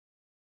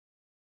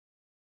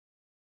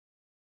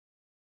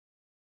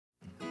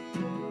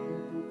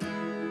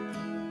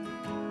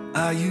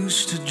I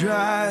used to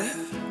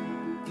drive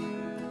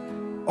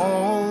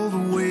all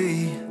the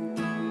way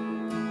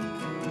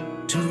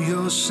to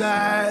your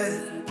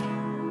side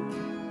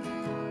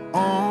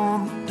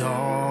on the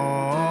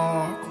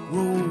dark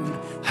road.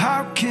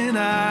 How can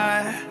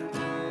I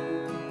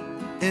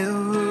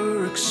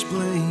ever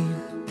explain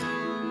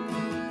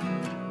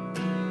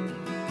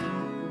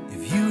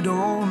if you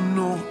don't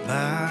know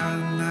by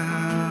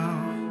now?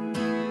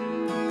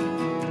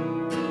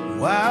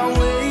 Why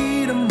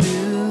wait a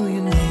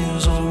million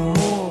years or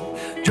more?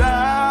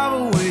 Drive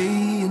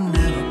away and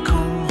never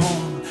come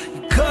home.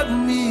 You cut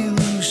me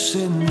loose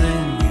and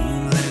then you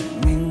let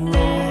me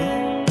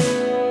roll.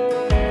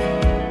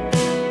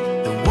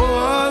 There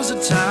was a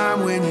time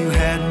when you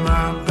had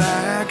my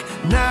back.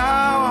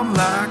 Now I'm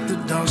like the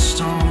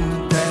dust on the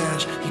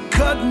dash. You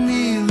cut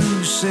me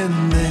loose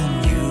and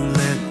then you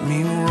let me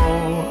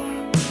roar.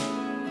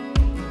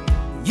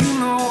 You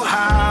know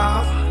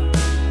how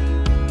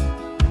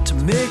to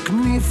make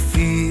me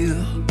feel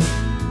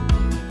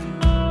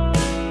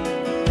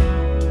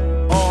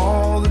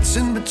all that's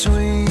in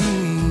between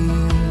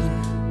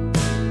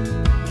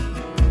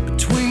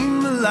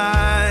the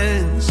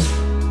lines.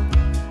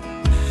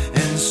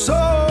 And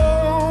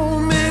so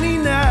many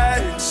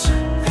nights,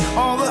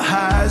 all the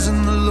highs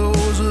and the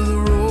lows of the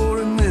road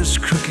and this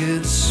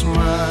crooked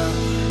smile.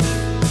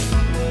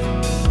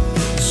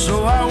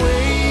 So I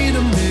wait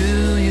a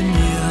million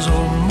years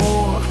or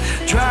more,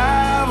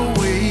 drive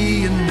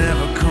away and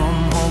never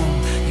come home.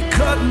 You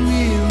cut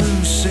me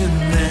loose and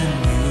then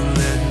you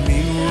let me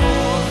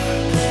roar.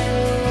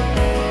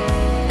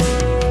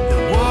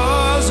 There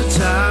was a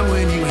time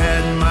when you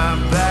had my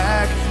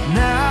back.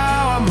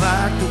 Now I'm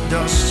like the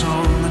dust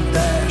on the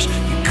dash.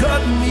 You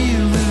cut me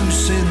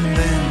loose and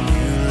then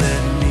you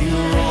let me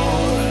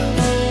roar.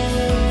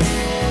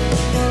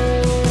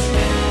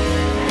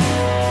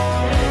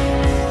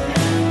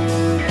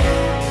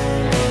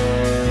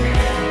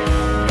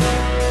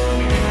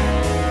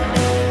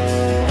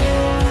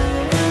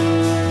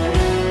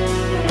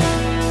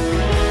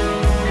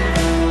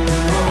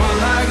 Roar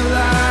like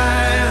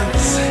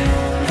lions,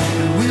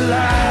 and we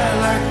lie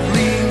like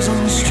leaves on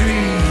the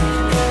street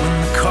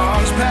when the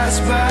cars pass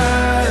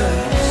by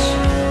us.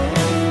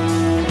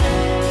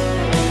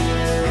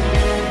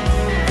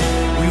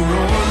 We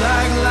roar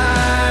like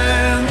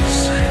lions,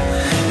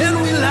 and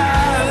we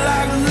lie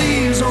like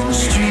leaves on the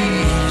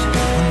street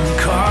when the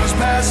cars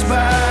pass by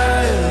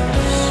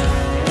us.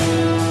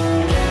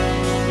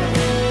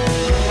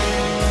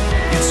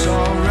 It's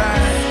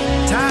alright,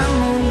 time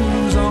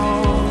moves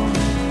on.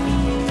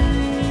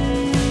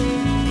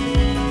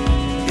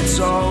 It's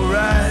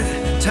alright,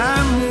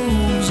 time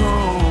moves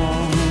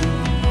on.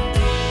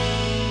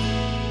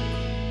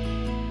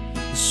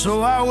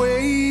 So I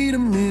wait a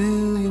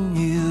million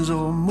years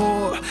or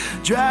more,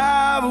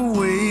 drive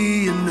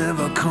away and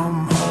never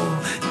come home.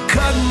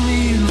 Cut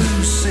me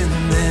loose and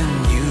then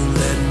you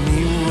let me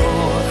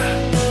roar.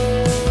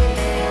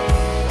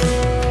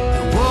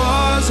 There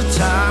was a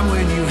time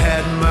when you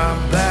had my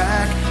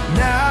back.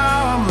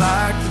 Now I'm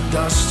like the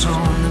dust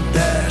on the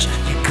dash.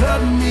 You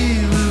cut me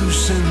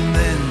loose and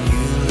then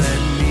you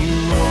let me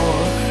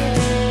roar.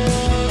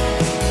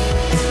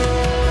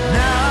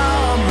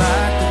 Now I'm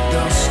like the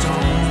dust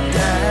on the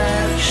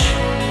dash.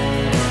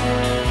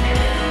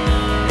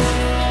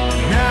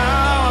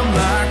 Now I'm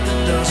like the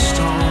dust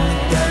on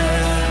the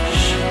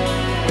dash.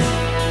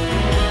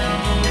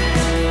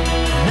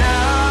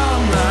 Now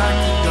I'm like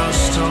the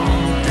dust on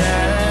the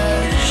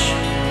dash.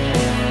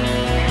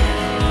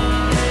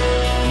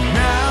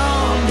 Now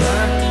I'm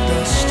like the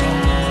dust on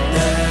the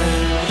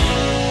dash.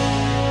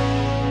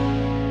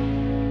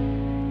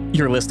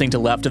 You're listening to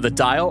Left of the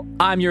Dial.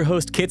 I'm your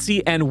host,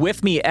 Kitsy, and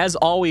with me, as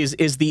always,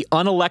 is the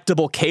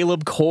unelectable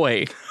Caleb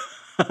Coy.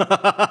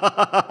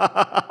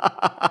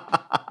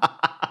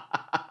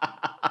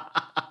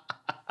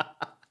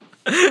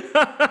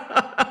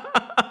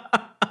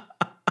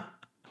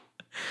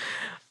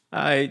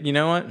 You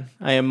know what?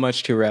 I am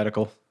much too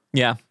radical.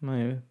 Yeah.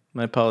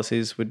 My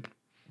policies would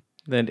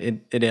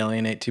it'd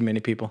alienate too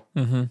many people.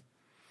 Mm-hmm.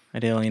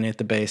 I'd alienate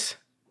the bass,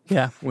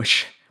 Yeah.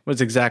 which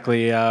was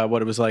exactly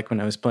what it was like when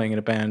I was playing in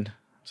a band.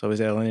 So I was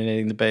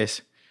alienating the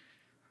bass.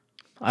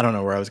 I don't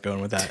know where I was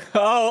going with that.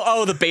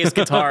 Oh, the bass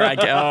guitar.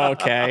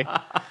 Okay.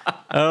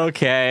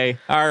 Okay.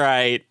 All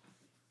right.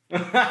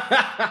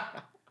 The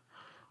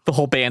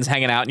whole band's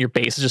hanging out and your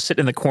bass is just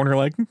sitting in the corner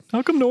like,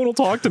 how come no one will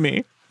talk to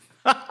me?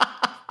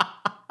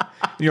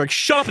 And you're like,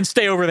 shut up and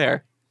stay over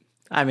there.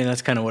 I mean,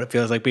 that's kind of what it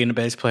feels like being a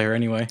bass player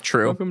anyway.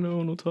 True. How come no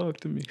one will talk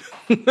to me?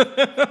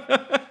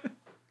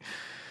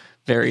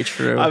 Very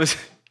true. I was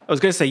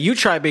going to say, you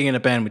try being in a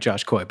band with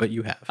Josh Coy, but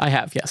you have. I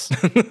have, yes.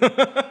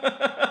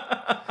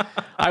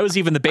 I was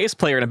even the bass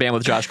player in a band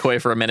with Josh Coy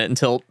for a minute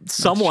until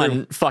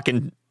someone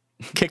fucking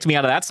kicked me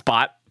out of that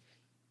spot.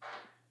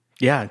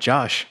 Yeah,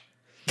 Josh.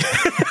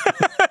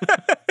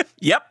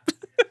 Yep.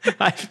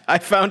 I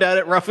found out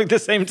at roughly the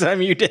same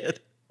time you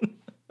did.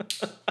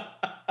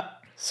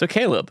 So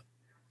Caleb,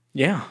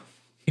 Yeah.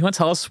 you want to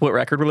tell us what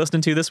record we're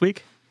listening to this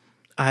week?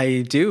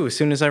 I do, as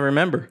soon as I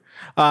remember.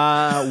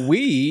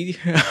 We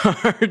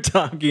are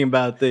talking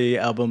about the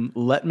album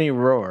Let Me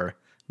Roar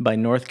by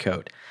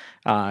Northcote.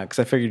 Because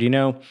I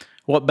figured,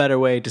 what better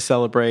way to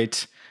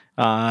celebrate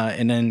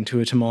an end to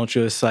a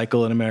tumultuous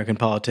cycle in American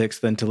politics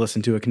than to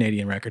listen to a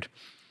Canadian record?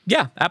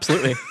 Yeah,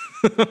 absolutely.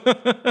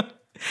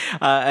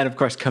 And of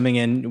course, coming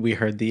in, we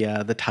heard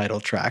the title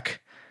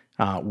track,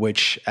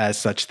 which, as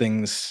such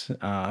things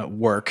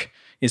work,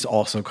 is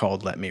also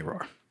called Let Me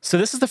Roar. So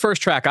this is the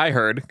first track I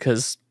heard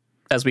because,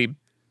 as we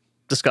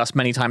discussed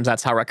many times,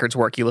 that's how records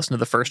work. You listen to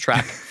the first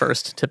track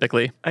first,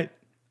 typically.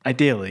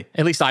 Ideally.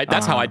 At least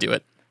that's how I do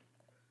it.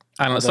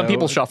 I don't know. Some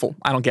people shuffle.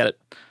 I don't get it.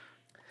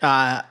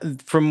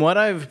 From what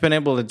I've been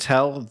able to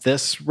tell,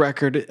 this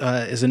record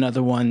is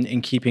another one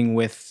in keeping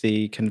with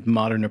the kind of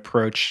modern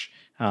approach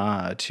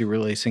to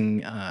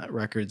releasing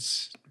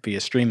records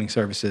via streaming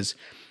services,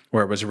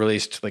 where it was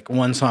released like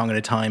one song at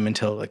a time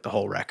until like the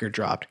whole record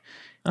dropped.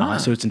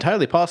 So it's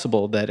entirely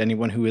possible that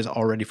anyone who is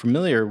already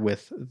familiar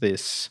with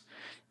this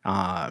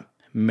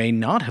may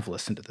not have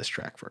listened to this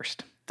track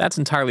first. That's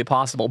entirely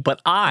possible. But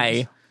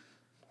I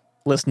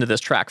listened to this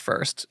track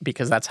first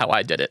because that's how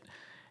I did it.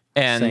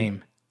 And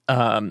Same.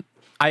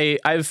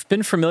 I've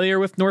been familiar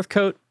with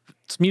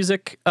Northcote's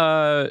music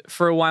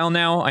for a while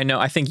now.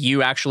 I think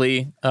you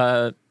actually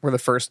were the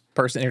first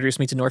person to introduce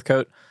me to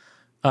Northcote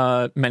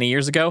many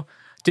years ago.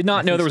 Did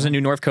not know there was a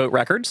new Northcote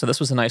record, so this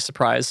was a nice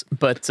surprise.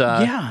 But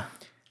yeah.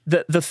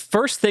 The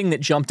first thing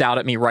that jumped out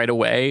at me right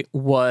away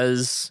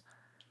was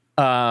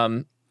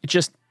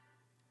just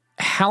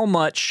how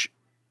much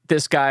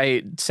this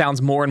guy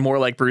sounds more and more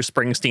like Bruce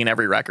Springsteen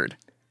every record.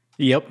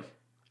 Yep.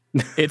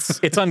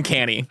 It's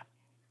uncanny.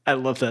 I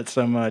love that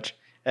so much.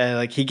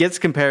 Like he gets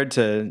compared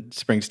to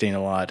Springsteen a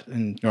lot,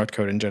 and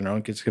Northcote in general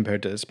gets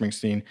compared to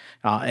Springsteen.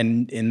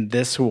 And in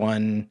this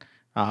one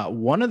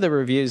of the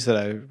reviews that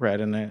I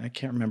read, and I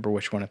can't remember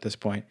which one at this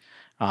point,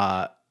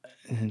 like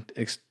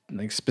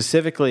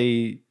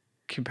specifically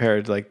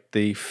compared like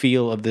the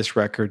feel of this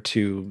record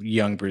to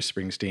young Bruce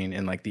Springsteen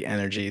and like the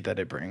energy that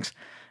it brings.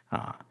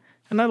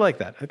 And I like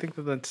that. I think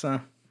that's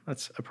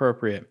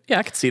appropriate. Yeah,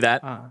 I could see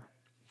that.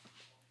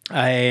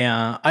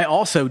 I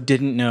also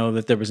didn't know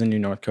that there was a new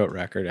Northcote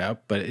record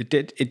out, but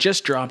it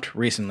just dropped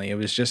recently. It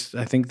was just,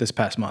 I think, this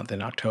past month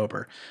in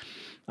October.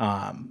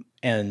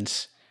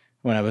 And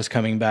when I was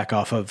coming back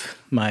off of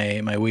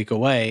my week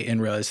away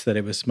and realized that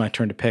it was my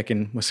turn to pick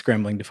and was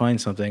scrambling to find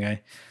something,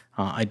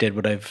 I did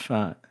what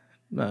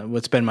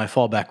what's been my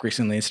fallback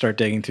recently, and start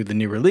digging through the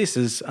new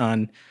releases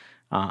on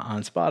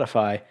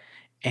Spotify.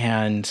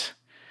 And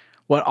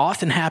what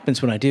often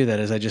happens when I do that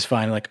is I just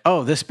find like,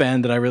 oh, this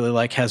band that I really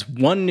like has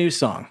one new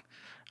song,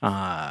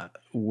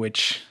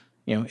 which,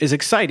 is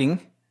exciting,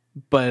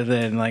 but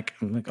then like,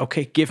 I'm like,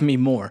 okay, give me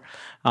more.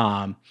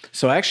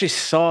 So I actually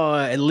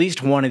saw at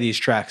least one of these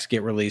tracks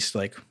get released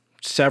like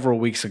several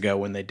weeks ago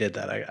when they did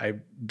that. I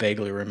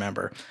vaguely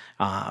remember.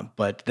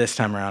 But this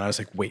time around I was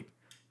like, wait,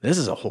 this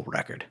is a whole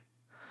record.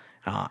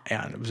 And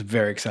I was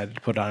very excited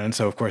to put on. And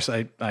so of course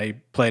I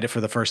played it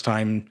for the first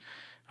time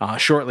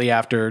shortly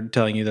after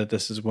telling you that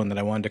this is one that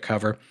I wanted to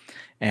cover,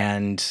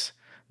 and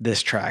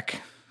this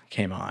track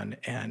came on,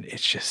 and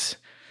it's just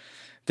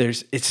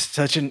it's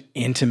such an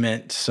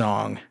intimate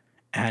song,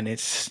 and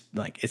it's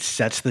like it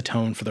sets the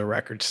tone for the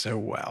record so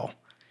well.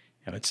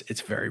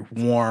 It's very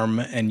warm,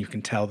 and you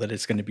can tell that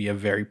it's going to be a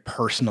very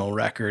personal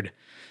record.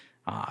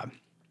 And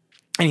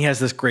he has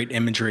this great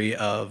imagery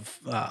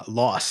of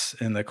loss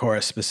in the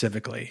chorus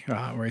specifically,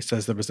 where he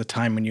says, "There was a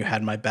time when you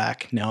had my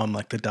back. Now I'm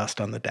like the dust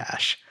on the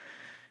dash."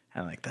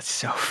 And like, that's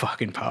so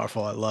fucking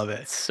powerful. I love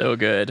it. So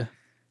good.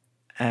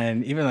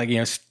 And even like,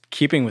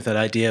 keeping with that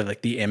idea of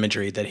like the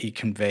imagery that he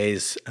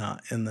conveys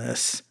in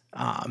this,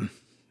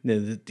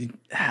 it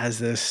has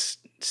this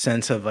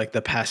sense of like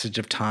the passage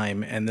of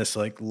time and this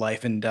like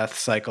life and death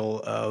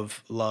cycle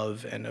of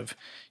love and of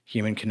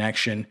human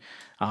connection,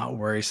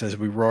 where he says,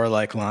 "We roar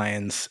like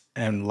lions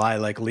and lie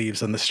like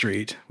leaves on the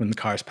street when the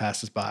cars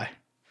pass us by."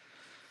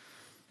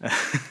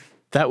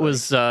 That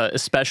was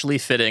especially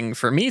fitting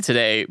for me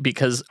today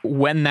because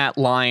when that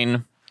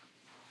line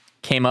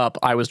came up,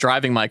 I was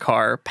driving my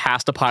car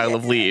past a pile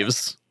of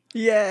leaves.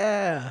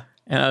 Yeah.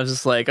 And I was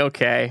just like,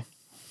 okay.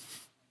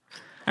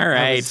 All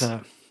right.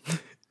 I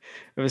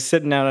was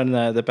sitting out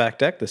on the back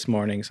deck this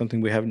morning, something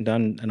we haven't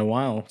done in a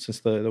while since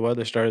the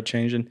weather started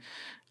changing.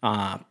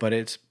 But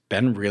it's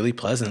been really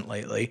pleasant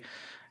lately.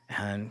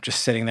 And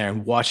just sitting there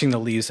and watching the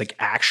leaves like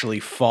actually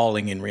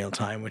falling in real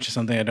time, which is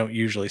something I don't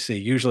usually see.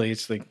 Usually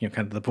it's like,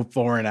 kind of the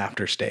before and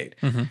after state.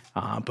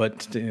 Mm-hmm.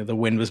 But the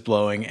wind was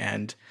blowing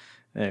and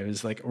it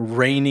was like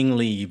raining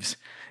leaves.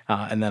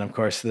 And then of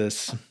course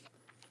this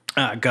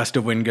gust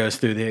of wind goes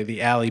through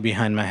the alley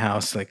behind my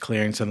house, like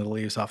clearing some of the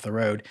leaves off the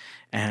road.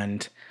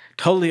 And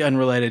totally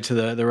unrelated to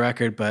the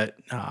record, but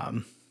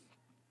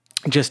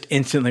just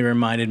instantly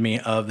reminded me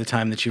of the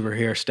time that you were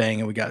here staying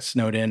and we got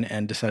snowed in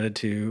and decided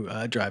to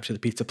drive to the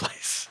pizza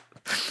place.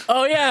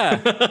 Oh, yeah.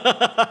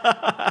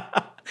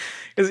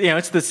 Because,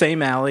 it's the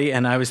same alley.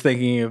 And I was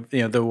thinking of,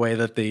 the way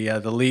that the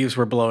leaves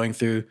were blowing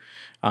through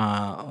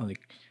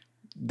like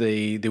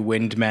the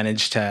wind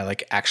managed to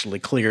like actually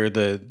clear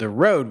the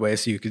roadway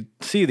so you could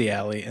see the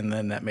alley, and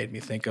then that made me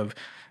think of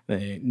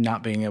the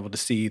not being able to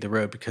see the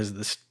road because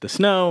of the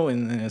snow,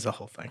 and then there's a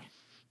whole thing.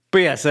 But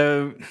yeah,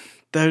 so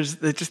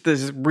there's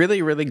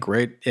really, really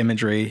great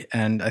imagery,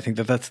 and I think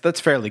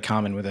that's fairly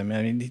common with him.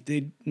 I mean,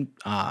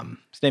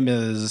 his name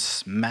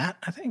is Matt,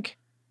 I think.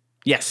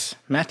 Yes,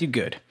 Matthew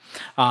Good.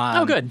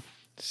 Oh, good.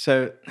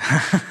 So,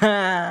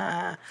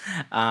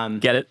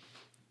 Get it?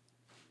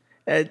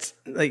 it's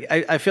like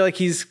I feel like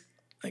he's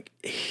like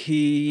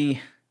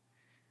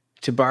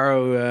to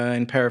borrow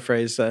and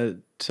paraphrase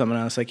someone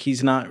else, like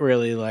he's not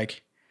really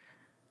like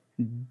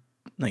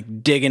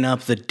digging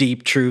up the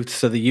deep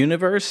truths of the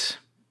universe,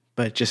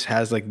 but just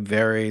has like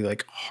very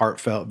like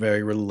heartfelt,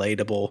 very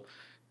relatable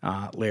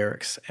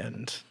lyrics,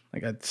 and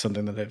like that's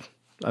something that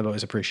I've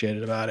always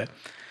appreciated about it.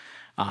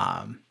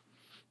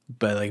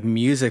 But like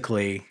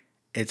musically,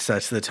 it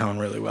sets the tone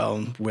really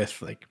well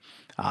with like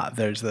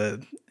there's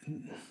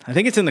I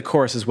think it's in the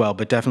chorus as well,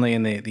 but definitely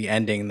in the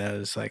ending,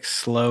 those like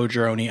slow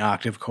drony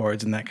octave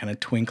chords and that kind of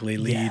twinkly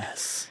lead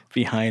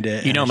behind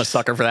it. You know I'm a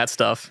sucker for that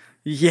stuff.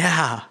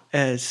 Yeah,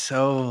 and it's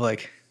so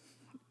like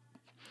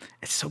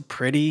it's so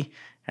pretty,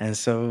 and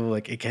so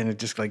like it kind of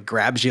just like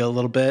grabs you a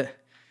little bit,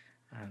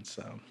 and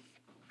so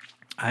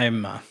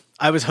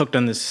I was hooked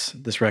on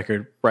this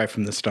record right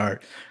from the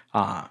start.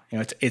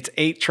 It's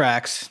 8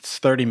 tracks, it's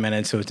 30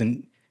 minutes, so it's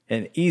an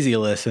easy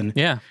listen.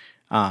 Yeah.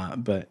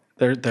 But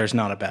there's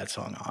not a bad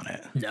song on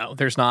it. No,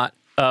 there's not.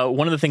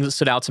 One of the things that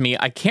stood out to me,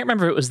 I can't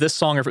remember if it was this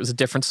song or if it was a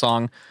different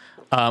song.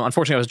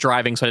 Unfortunately, I was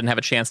driving, so I didn't have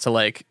a chance to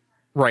like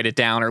write it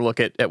down or look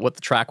at what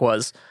the track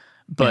was.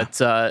 But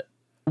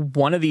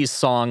one of these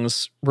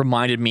songs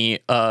reminded me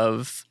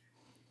of,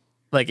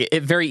 like,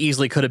 it very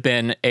easily could have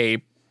been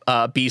a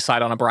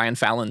B-side on a Brian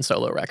Fallon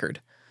solo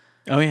record.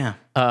 Oh yeah,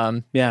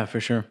 yeah,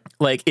 for sure.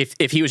 Like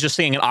if he was just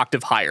singing an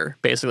octave higher,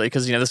 basically,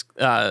 because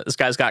this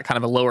guy's got kind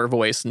of a lower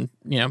voice, and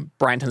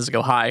Brian tends to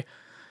go high.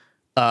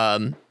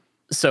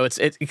 So it's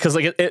because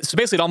like so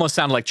basically it almost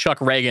sounded like Chuck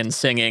Reagan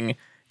singing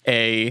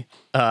a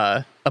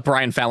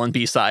Brian Fallon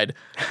B-side,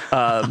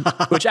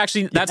 which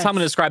actually that's how I'm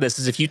going to describe this.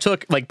 Is if you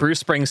took like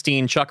Bruce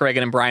Springsteen, Chuck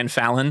Reagan, and Brian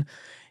Fallon,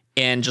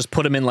 and just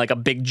put them in like a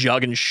big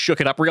jug and shook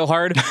it up real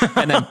hard,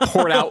 and then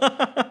poured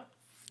out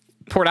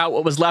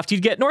what was left,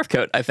 you'd get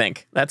Northcote. I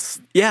think that's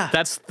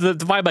the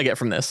vibe I get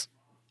from this.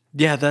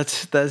 Yeah,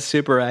 that's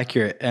super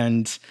accurate.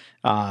 And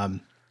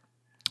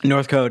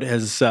Northcote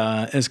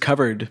has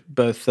covered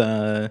both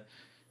Gaslight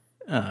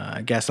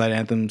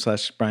Anthem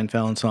 / Brian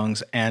Fallon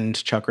songs and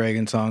Chuck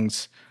Reagan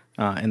songs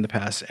in the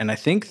past. And I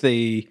think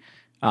the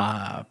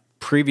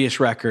previous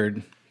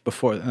record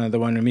before the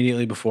one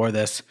immediately before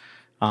this,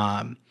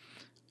 I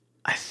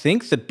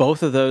think that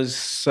both of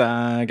those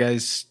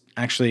guys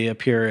actually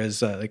appear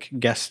as like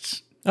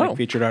guests, like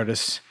featured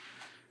artists.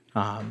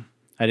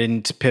 I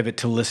didn't pivot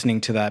to listening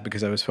to that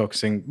because I was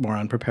focusing more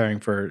on preparing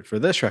for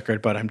this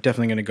record, but I'm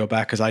definitely going to go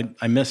back because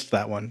I missed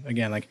that one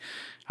again. Like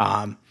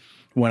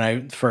when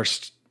I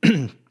first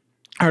heard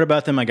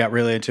about them, I got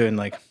really into it and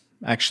like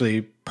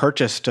actually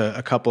purchased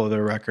a couple of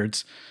their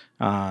records,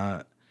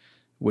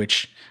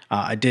 which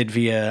I did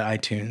via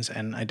iTunes,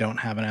 and I don't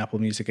have an Apple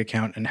Music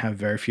account and have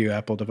very few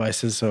Apple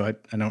devices, so I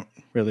don't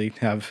really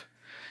have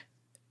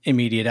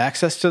immediate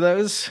access to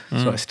those,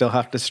 so I still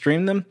have to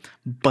stream them,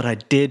 but I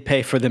did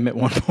pay for them at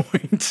one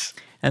point.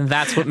 And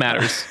that's what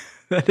matters.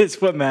 That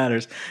is what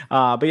matters.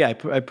 But yeah,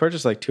 I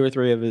purchased like 2 or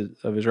 3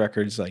 of his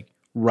records like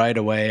right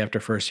away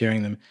after first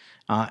hearing them,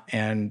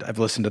 and I've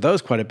listened to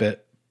those quite a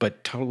bit,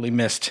 but totally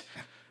missed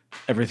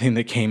everything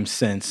that came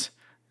since.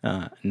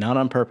 Not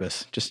on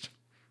purpose, just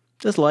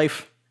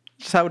life,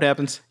 just how it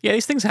happens. Yeah,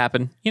 these things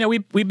happen.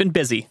 We've been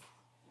busy.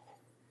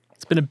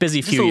 It's been a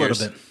busy few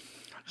years.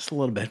 Just a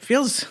little bit.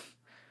 Feels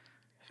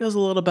a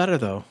little better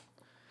though.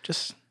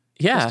 Just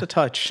a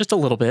touch. Just a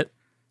little bit.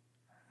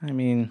 I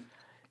mean,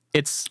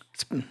 it's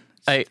been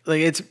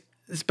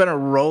a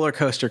roller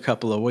coaster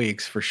couple of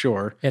weeks for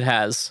sure. It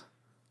has.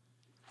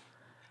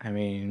 I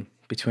mean,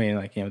 between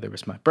like, there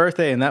was my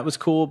birthday and that was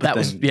cool, but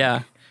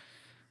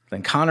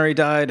then Connery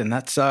died and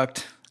that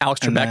sucked. Alex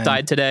Trebek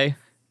died today.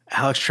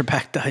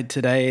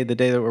 The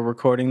day that we're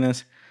recording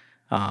this.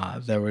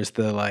 There was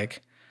the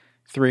like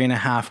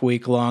 3.5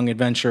 week long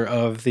adventure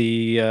of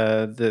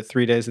the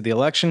 3 days of the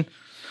election.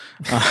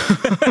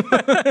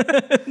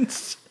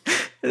 It's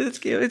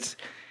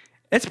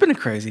been a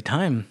crazy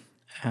time,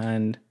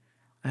 and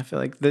I feel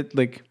like that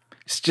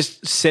it's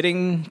just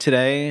sitting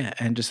today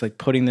and just like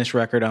putting this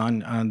record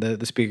on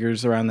the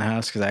speakers around the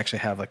house, because I actually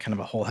have like kind of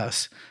a whole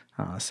house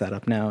set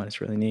up now, and it's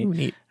really neat. Ooh,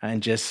 neat.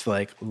 And just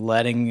like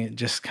letting it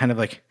just kind of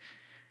like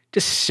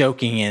just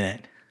soaking in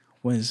it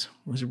was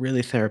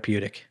really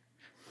therapeutic.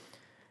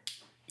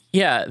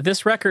 Yeah,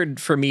 this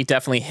record for me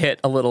definitely hit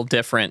a little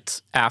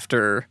different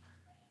after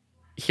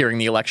hearing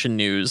the election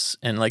news,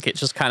 and like it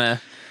just kind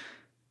of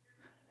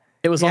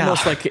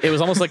almost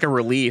like a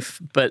relief,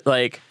 but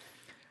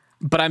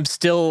I'm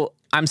still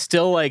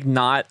like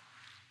not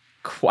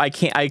I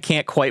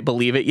can't quite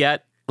believe it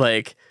yet.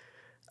 Like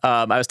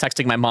I was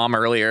texting my mom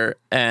earlier,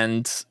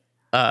 and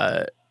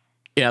I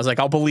was like,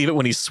 I'll believe it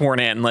when he's sworn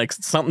in. Like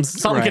something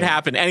could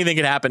happen, anything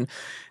could happen.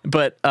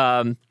 But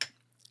I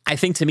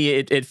think to me,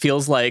 it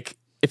feels like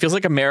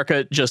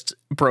America just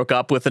broke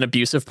up with an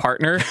abusive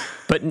partner,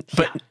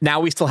 but now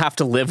we still have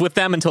to live with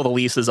them until the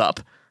lease is up.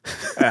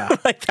 Yeah.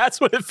 Like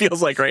that's what it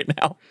feels like right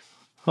now.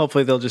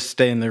 Hopefully they'll just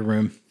stay in their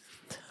room.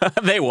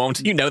 They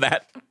won't. You know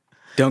that.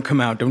 Don't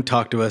come out. Don't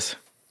talk to us.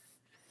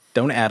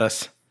 Don't add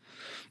us.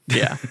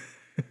 Yeah.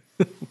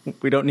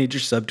 We don't need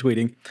your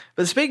subtweeting.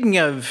 But speaking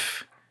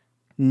of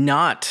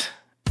not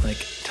like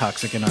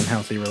toxic and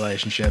unhealthy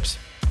relationships,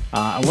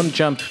 I want to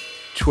jump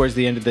towards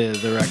the end of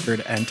the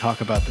record and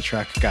talk about the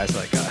track Guys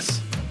Like Us.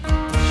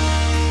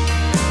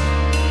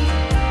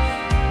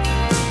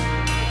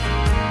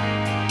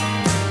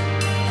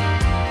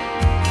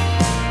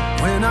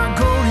 When I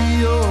go to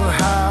your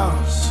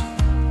house,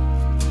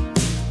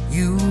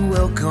 you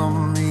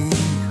welcome me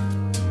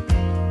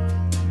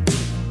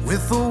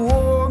with a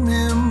warm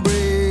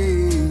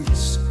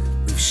embrace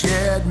we've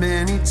shared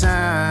many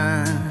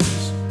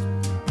times.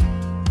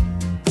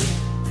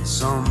 And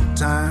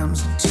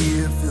sometimes a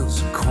tear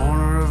fills the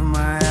corner of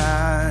my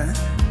eye,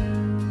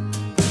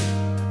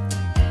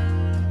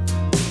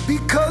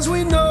 because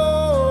we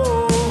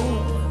know,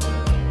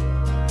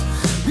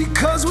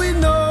 because we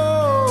know.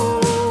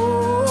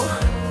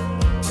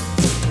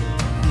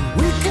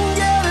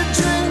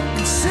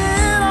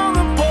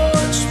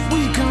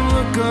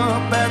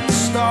 Up at the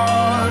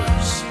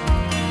stars.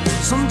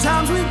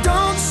 Sometimes we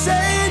don't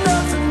say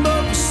nothing,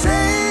 but we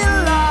say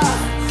a lot,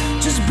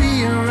 just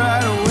being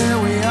right where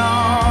we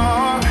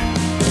are.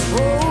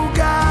 Oh,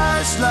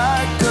 guys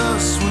like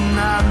us, we're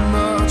not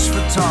much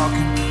for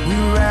talking,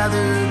 we'd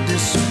rather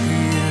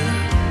disappear.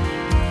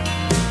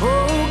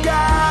 Oh,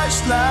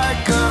 guys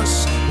like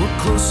us, we're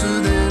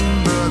closer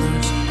than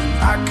brothers.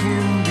 I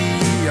can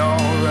be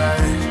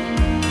alright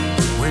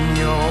when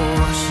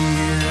you're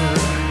here.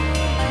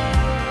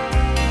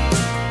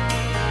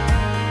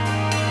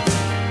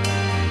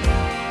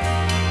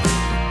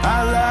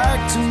 I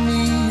like to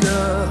meet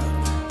up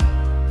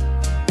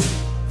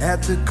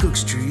at the Cook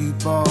Street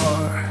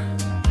bar.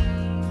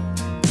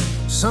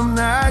 Some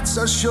nights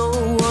I show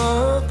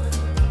up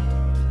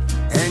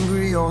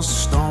angry or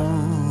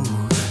stoned.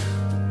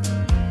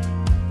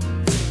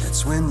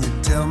 That's when you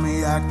tell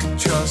me I can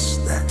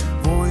trust that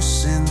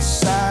voice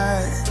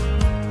inside.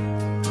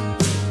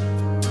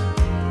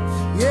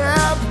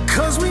 Yeah,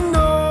 because we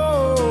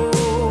know.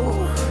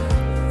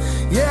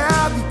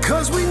 Yeah,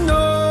 because we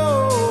know.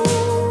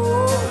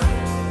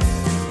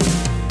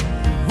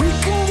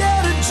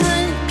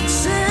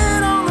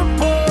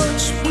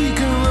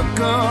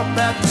 Up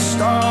at the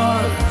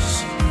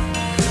stars.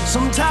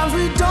 Sometimes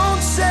we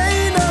don't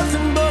say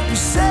nothing, but we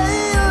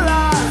say a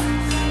lot,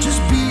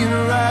 just being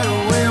right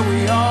where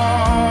we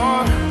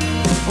are.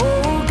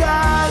 Oh,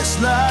 guys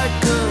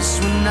like us,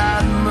 we're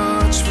not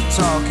much for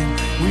talking,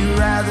 we'd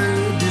rather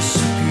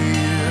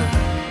disappear.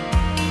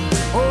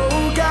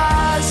 Oh,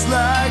 guys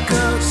like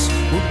us,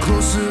 we're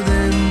closer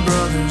than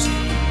brothers.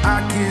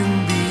 I can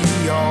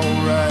be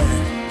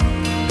alright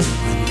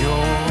when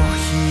you're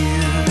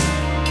here.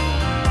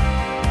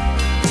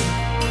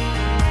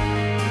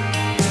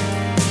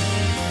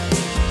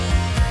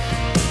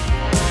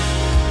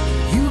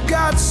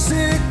 Got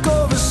sick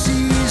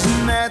overseas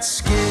and that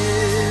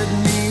scared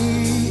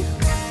me,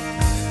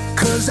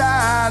 'cause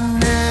I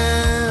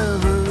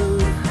never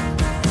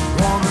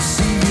wanna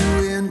see you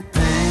in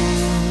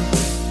pain.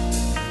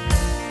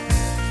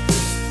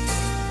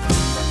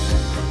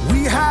 We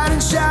hide in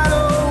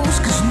shadows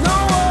 'cause no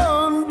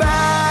one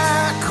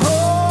back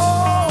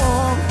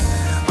home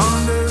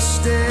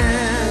understands.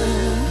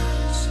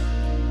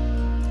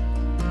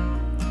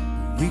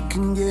 We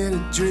can get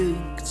a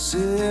drink and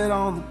sit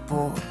on the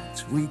porch,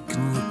 we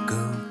can look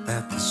up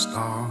at the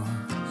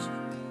stars.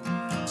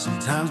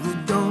 Sometimes we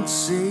don't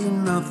say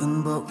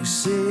nothing, but we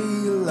say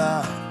a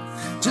lot,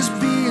 just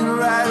being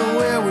right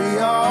where we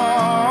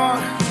are.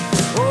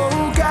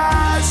 Oh,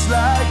 guys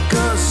like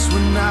us,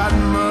 we're not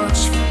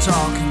much for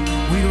talking,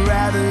 we'd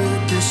rather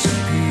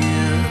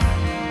disappear.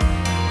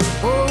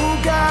 Oh,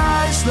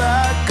 guys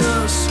like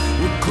us,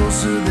 we're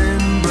closer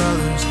than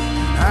brothers.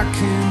 I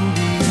can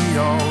be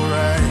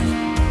alright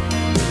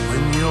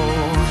when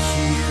you're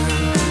here.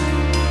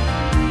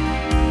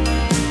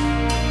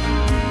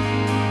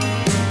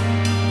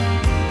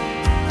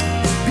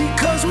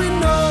 Because we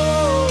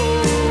know,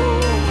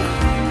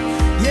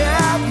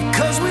 yeah,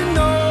 because we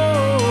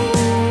know.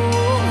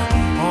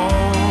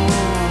 Oh.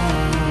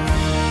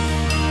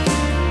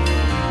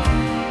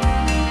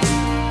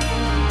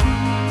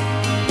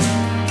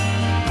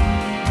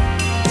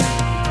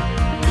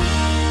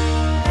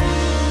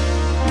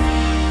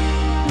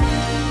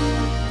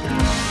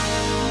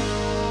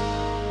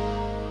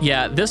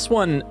 Yeah, this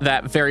one,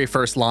 that very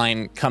first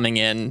line coming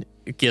in,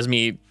 gives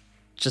me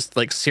just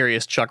like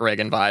serious Chuck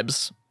Reagan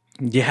vibes.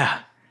 Yeah.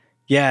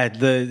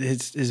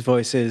 His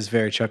voice is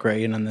very Chuck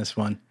Reagan on this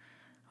one.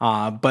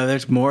 But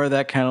there's more of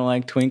that kind of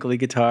like twinkly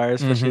guitar,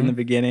 especially in the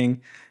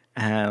beginning.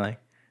 And like,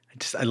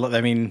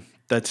 I mean,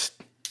 that's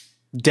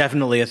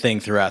definitely a thing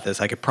throughout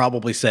this. I could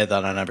probably say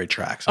that on every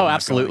track. So I'm not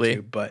absolutely.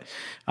 going to, but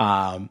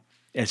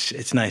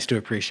it's nice to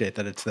appreciate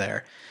that it's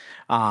there.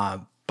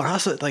 But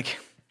also, like,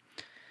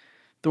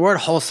 the word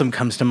wholesome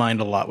comes to mind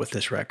a lot with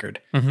this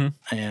record.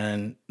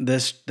 And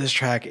this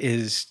track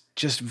is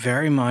just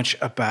very much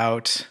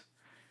about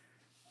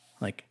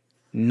like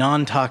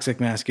non-toxic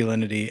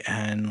masculinity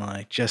and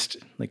like just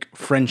like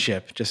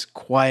friendship, just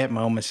quiet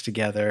moments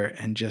together,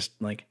 and just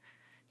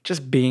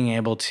being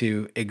able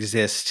to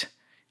exist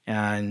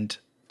and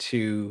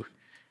to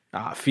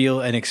feel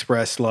and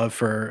express love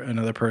for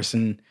another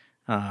person,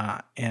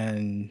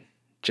 and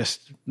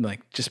just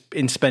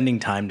in spending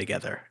time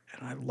together.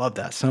 And I love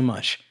that so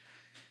much.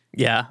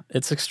 Yeah,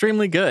 it's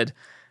extremely good.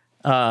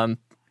 And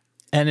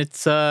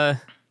it's yeah,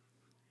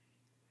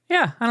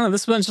 I don't know,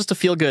 this one's just a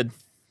feel good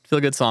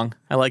song.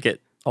 I like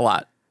it a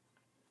lot.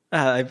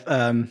 I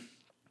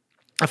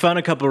found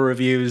a couple of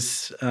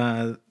reviews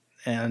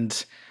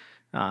and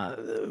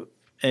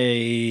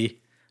a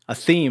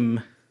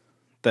theme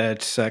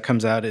that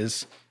comes out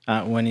is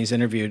when he's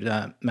interviewed,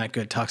 Matt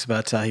Good talks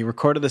about he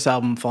recorded this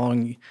album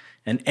following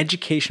an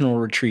educational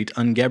retreat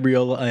on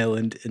Gabriel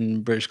Island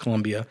in British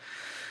Columbia.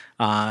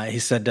 He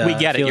said, We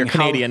get it. You're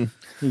Canadian.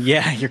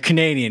 Yeah, you're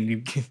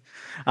Canadian.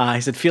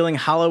 He said, feeling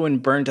hollow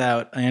and burnt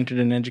out, I entered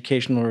an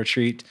educational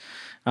retreat.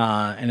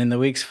 And in the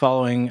weeks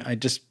following, I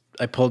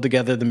pulled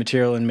together the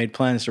material and made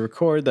plans to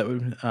record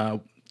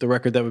the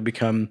record that would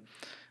become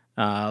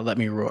Let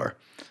Me Roar.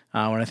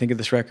 When I think of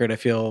this record, I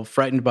feel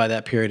frightened by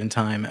that period in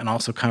time and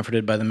also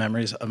comforted by the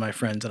memories of my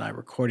friends and I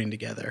recording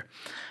together.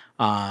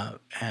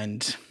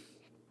 And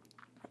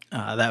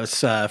that was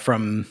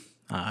from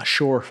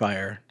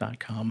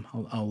shorefire.com.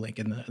 I'll link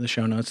in the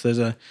show notes. There's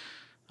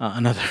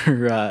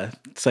another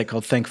site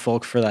called Thank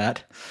Folk for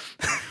that,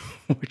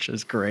 which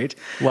is great.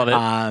 Love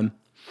it.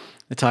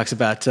 It talks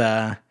about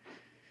after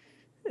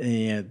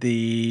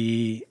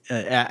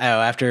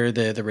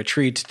the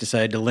retreat,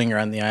 decided to linger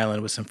on the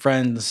island with some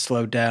friends,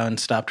 slowed down,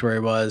 stopped where he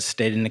was,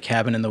 stayed in a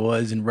cabin in the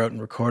woods, and wrote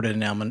and recorded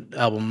an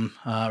album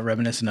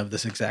reminiscent of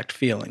this exact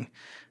feeling.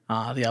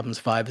 The album's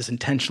vibe is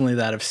intentionally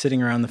that of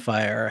sitting around the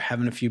fire,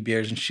 having a few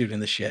beers, and shooting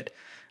the shit.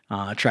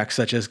 Tracks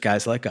such as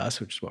Guys Like Us,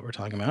 which is what we're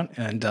talking about,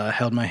 and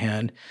Held My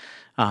Hand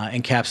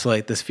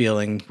encapsulate this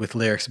feeling with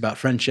lyrics about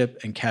friendship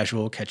and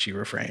casual, catchy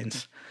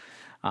refrains.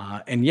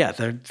 And yeah,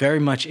 there very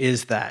much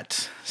is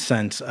that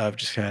sense of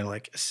just kind of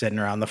like sitting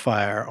around the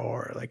fire,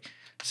 or like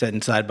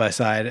sitting side by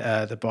side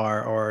at the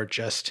bar, or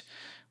just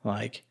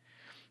like,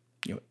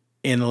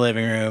 in the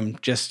living room,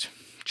 just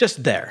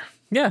there.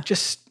 Yeah.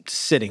 Just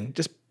sitting,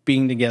 just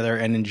being together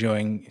and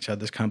enjoying each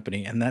other's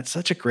company. And that's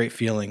such a great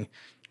feeling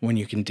when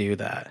you can do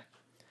that.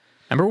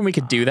 Remember when we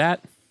could do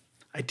that?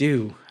 I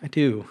do. I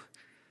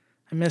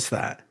miss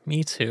that.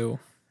 Me too.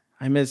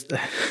 I miss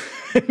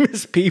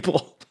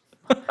people.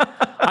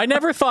 I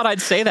never thought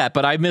I'd say that,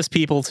 but I miss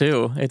people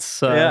too.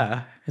 It's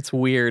it's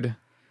weird.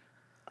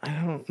 I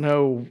don't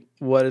know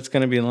what it's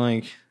going to be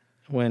like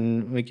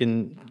when we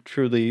can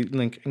truly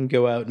link and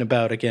go out and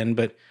about again,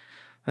 but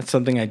that's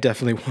something I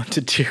definitely want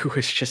to do,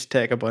 is just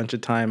take a bunch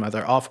of time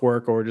either off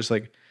work or just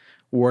like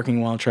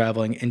working while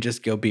traveling and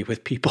just go be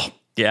with people.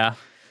 Yeah.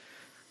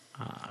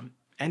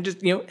 And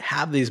just,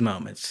 have these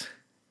moments,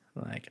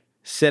 like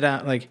sit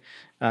out, like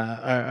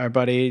our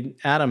buddy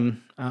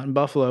Adam out in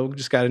Buffalo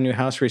just got a new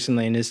house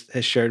recently and has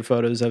shared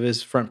photos of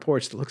his front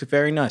porch that looks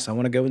very nice. I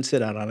want to go and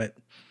sit out on it,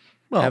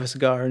 have a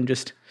cigar, and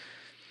just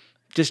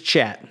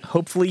chat.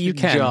 Hopefully you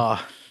can.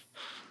 Jaw.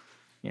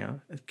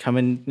 Come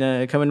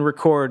and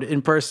record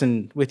in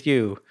person with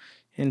you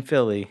in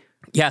Philly.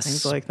 Yes.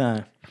 Things like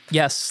that.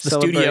 Yes,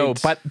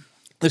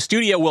 the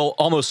studio will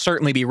almost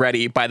certainly be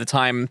ready by the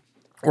time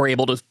we're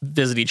able to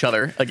visit each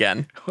other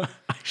again. I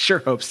sure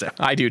hope so.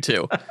 I do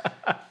too.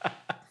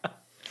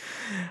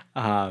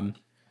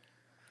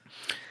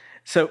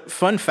 So,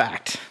 fun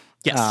fact.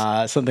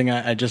 Yes. Something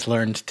I just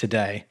learned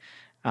today.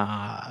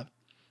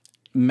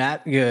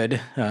 Matt Good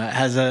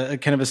has a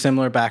kind of a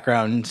similar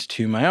background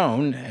to my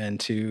own and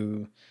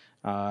to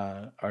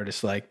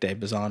artists like Dave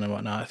Bazan and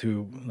whatnot,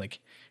 who like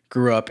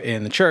grew up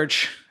in the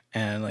church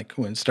and like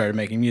when started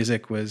making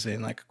music was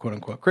in like quote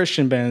unquote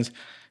Christian bands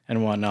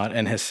and whatnot,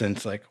 and has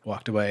since like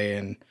walked away,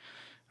 and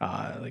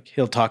like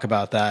he'll talk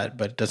about that,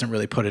 but doesn't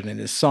really put it in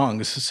his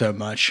songs so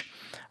much.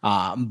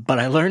 But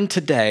I learned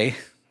today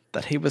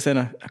that he was in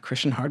a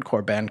Christian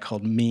hardcore band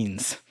called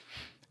Means,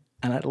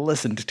 and I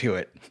listened to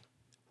it.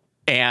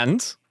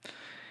 And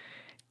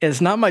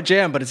it's not my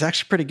jam, but it's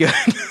actually pretty good.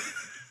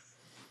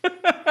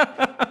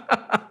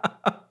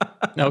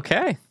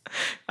 Okay.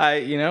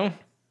 The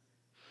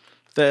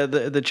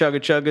chugga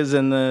chuggas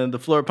and the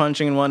floor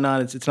punching and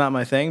whatnot, it's not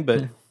my thing,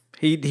 but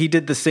he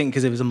did the sing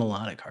because it was a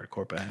melodic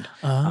hardcore band.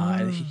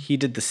 And he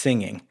did the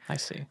singing. I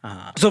see.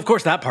 So of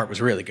course that part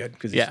was really good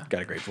because he's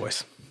got a great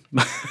voice.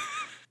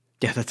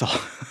 Yeah, that's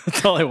all.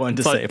 That's all I wanted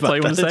to say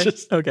about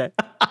that. Okay.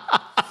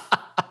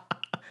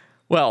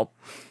 Well,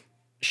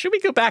 should we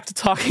go back to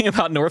talking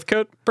about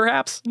Northcote,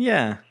 perhaps?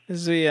 Yeah,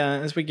 as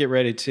we get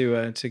ready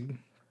to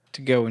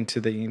go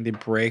into the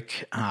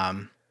break,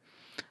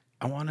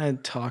 I want to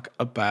talk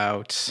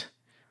about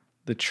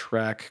the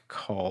track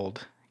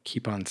called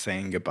 "Keep on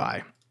Saying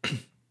Goodbye."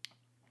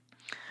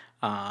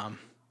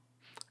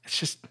 It's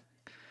just,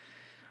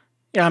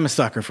 yeah, I'm a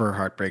sucker for a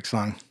heartbreak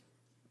song.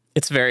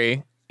 It's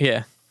very,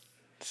 yeah.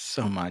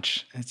 So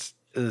much. It's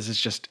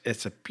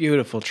a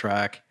beautiful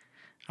track.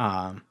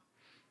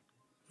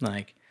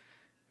 Like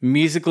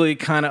musically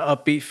kind of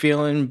upbeat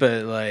feeling,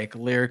 but like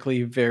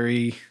lyrically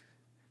very,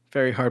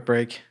 very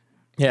heartbreak.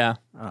 Yeah.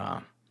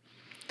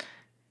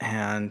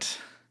 And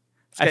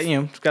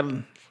it's got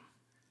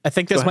I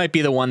think this might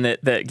be the one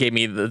that gave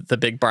me the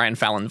big Brian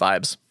Fallon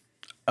vibes.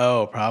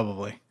 Oh,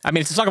 probably. I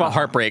mean, it's talk about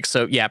heartbreak,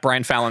 so yeah,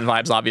 Brian Fallon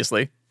vibes,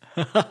 obviously.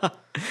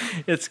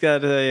 It's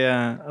got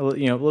a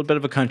little bit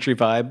of a country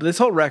vibe. This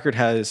whole record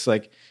has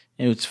like,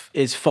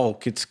 it's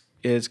folk,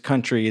 it's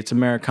country, it's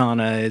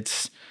Americana,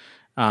 it's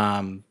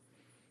a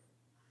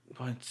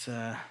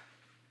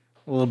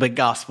little bit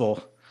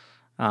gospel.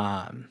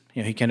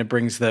 He kind of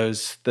brings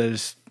those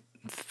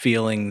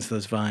feelings,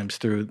 those vibes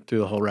through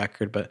the whole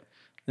record, but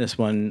this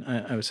one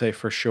I would say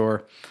for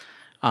sure.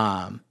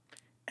 And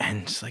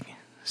it's like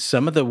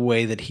some of the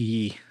way that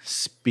he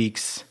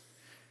speaks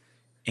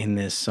in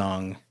this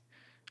song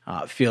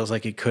feels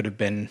like it could have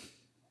been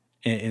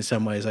in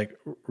some ways like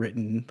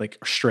written like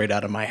straight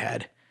out of my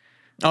head.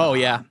 Oh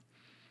yeah.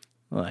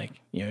 Like,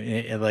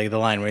 like the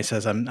line where he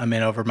says, I'm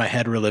in over my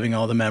head reliving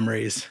all the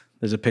memories.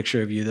 There's a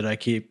picture of you that I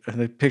keep,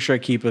 the picture I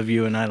keep of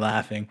you and I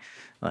laughing,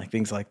 like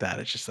things like that.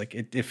 It's just like,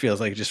 it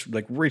feels like it just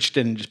like reached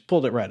in and just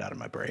pulled it right out of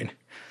my brain.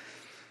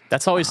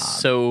 That's always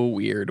so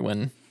weird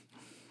when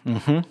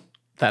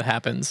that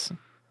happens.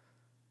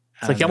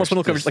 It's like you almost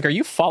want to look over, like, are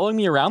you following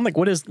me around? Like,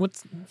 what's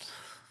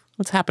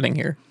happening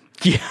here?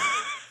 Yeah.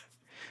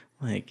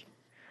 Like,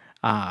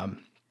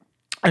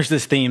 there's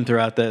this theme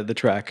throughout the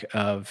track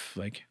of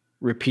like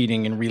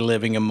repeating and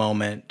reliving a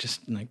moment,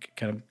 just like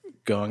kind of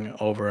going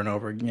over and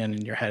over again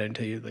in your head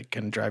until you like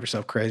kind of drive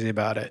yourself crazy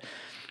about it,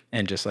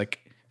 and just like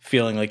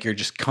feeling like you're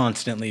just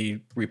constantly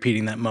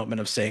repeating that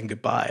moment of saying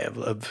goodbye,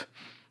 of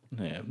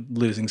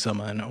losing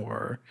someone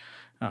or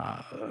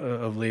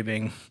of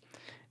leaving.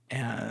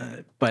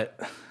 But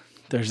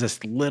there's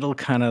this little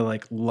kind of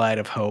like light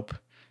of hope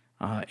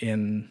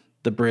in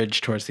the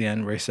bridge towards the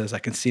end where he says, "I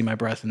can see my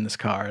breath in this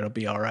car. It'll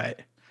be all right."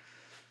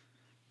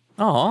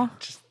 Oh,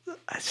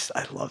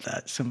 I love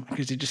that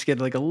because you just get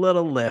like a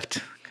little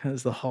lift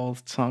because the whole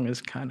song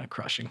is kind of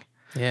crushing.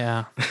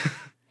 yeah.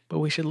 But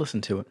we should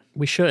listen to it.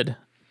 We should.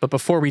 But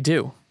before we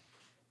do,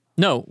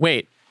 no,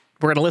 wait,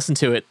 we're going to listen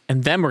to it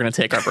and then we're going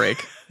to take our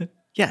break.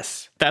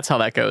 Yes. That's how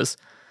that goes.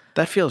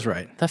 That feels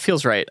right. That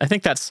feels right. I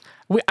think it's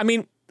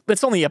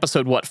only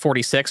episode,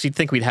 46? You'd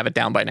think we'd have it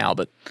down by now,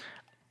 but.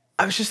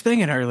 I was just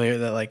thinking earlier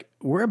that like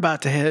we're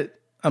about to hit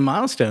a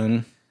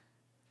milestone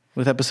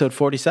with episode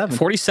 47.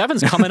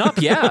 47's coming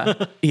up,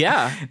 yeah.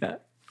 Yeah.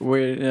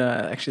 We're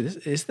actually,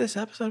 is this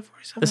episode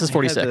 47? This is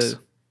 46.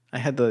 I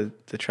had the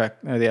track,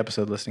 the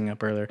episode listing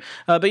up earlier.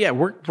 But yeah,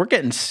 we're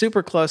getting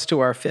super close to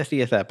our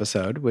 50th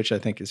episode, which I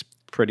think is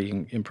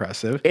pretty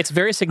impressive. It's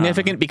very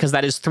significant because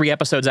that is 3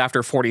 episodes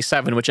after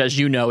 47, which, as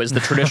you know, is the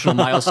traditional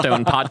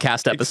milestone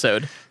podcast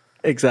episode.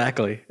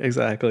 Exactly.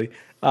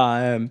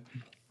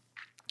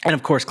 And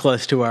of course,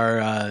 close to our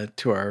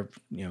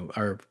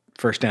our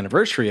first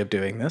anniversary of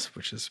doing this,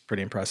 which is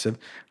pretty impressive.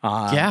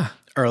 Yeah.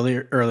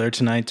 Earlier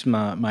tonight,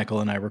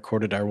 Michael and I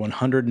recorded our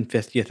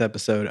 150th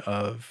episode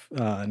of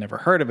Never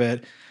Heard of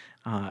It,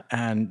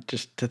 and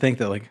just to think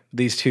that like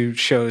these two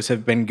shows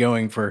have been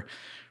going for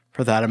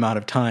that amount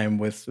of time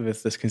with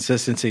this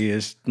consistency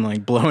is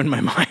like blowing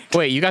my mind.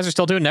 Wait, you guys are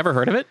still doing Never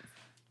Heard of It?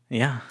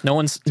 Yeah. No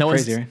one's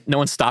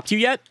stopped you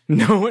yet?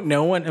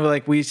 No one.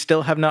 Like we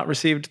still have not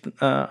received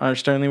our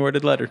sternly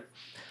worded letter.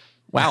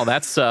 Wow,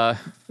 that's a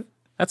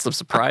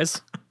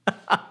surprise.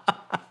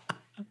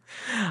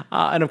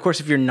 And of course,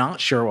 if you're not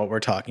sure what we're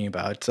talking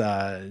about,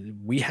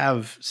 we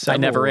have several. I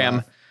never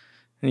am.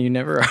 You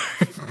never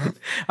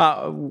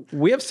are.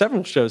 We have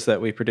several shows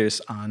that we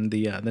produce on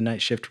the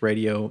Night Shift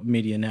Radio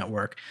Media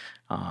Network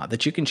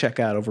that you can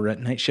check out over at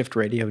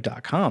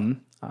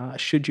nightshiftradio.com.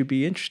 Should you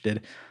be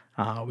interested?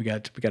 We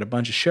got a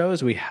bunch of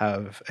shows. We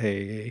have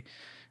a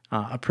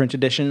print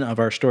edition of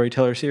our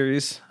Storyteller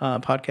series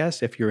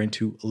podcast if you're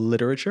into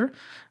literature,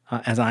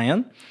 as I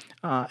am.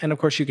 And of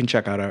course, you can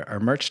check out our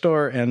merch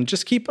store and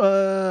just keep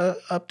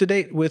up to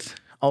date with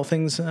all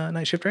things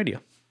Night Shift Radio.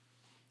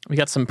 We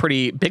got some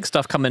pretty big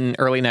stuff coming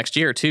early next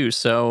year, too.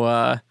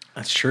 So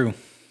that's true.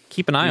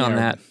 Keep an eye on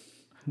that.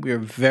 We are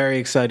very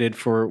excited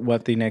for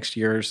what the next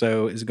year or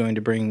so is going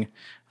to bring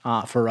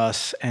for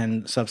us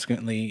and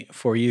subsequently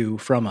for you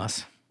from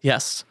us.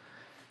 Yes.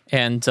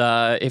 And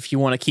if you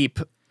want to keep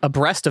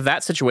abreast of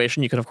that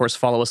situation, you can, of course,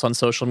 follow us on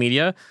social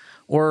media.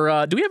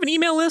 Or do we have an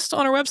email list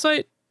on our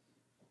website?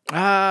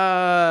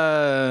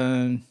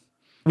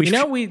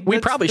 We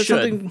probably should.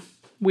 Something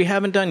we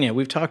haven't done yet.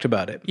 We've talked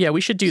about it. Yeah,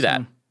 we should do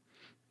that.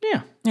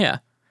 Yeah.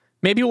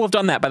 Maybe we'll have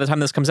done that by the time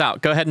this comes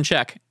out. Go ahead and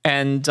check.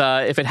 And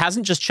if it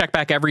hasn't, just check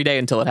back every day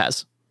until it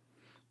has.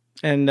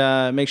 And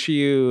make sure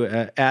you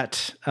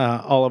at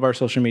all of our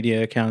social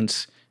media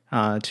accounts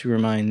to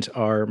remind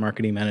our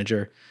marketing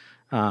manager,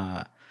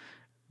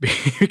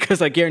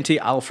 because I guarantee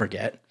I'll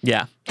forget.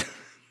 Yeah.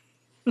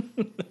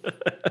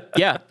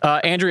 Yeah.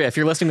 Andrea, if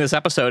you're listening to this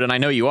episode, and I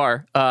know you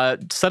are,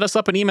 set us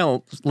up an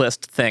email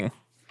list thing.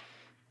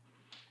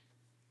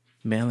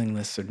 Mailing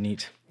lists are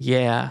neat.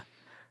 Yeah.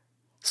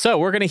 So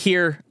we're going to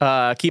hear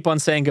Keep On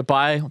Saying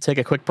Goodbye. We'll take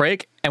a quick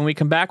break. And when we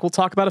come back, we'll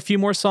talk about a few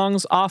more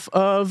songs off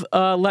of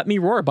Let Me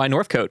Roar by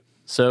Northcote.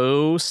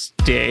 So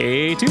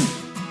stay tuned.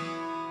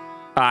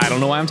 I don't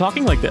know why I'm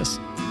talking like this.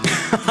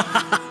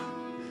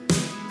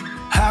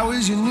 How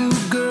is your new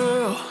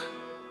girl?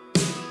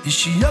 Is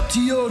she up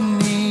to your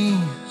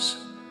knees?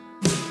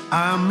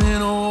 I'm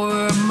in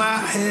over my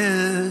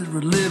head,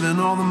 reliving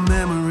all the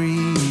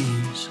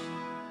memories.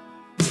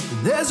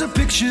 And there's a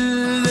picture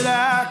that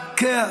I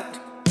kept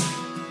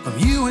of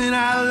you and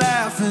I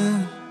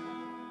laughing.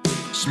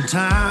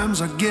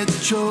 Sometimes I get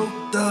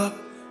choked up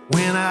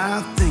when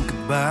I think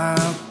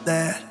about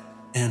that,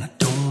 and I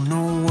don't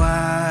know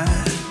why.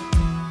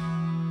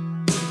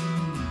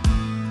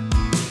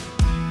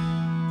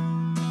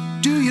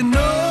 Do you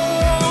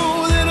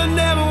know that I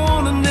never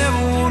wanna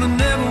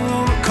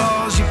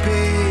cause you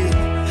pain?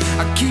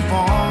 I keep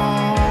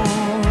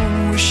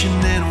on wishing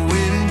and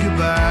waving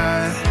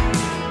goodbye.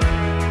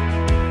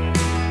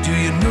 Do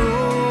you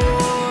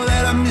know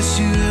that I miss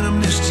you and I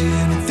missed you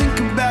and I think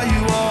about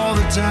you all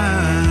the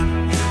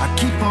time? I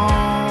keep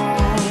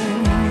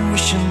on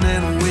wishing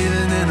and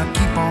waving and I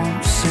keep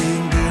on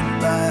saying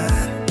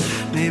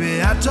goodbye.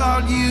 Maybe I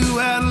taught you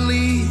how to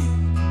leave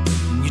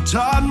and you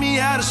taught me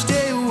how to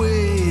stay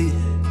away.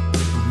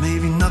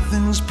 Maybe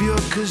nothing's pure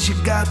cause you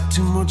got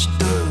too much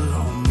dirt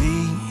on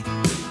me.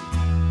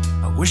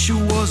 I wish it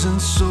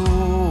wasn't so,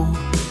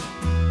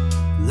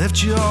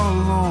 left you all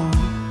alone.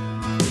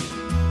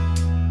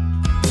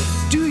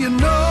 Do you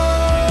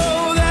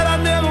know that I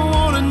never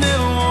wanna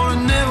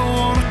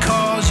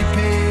cause you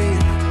pain?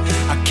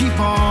 I keep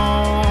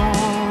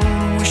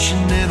on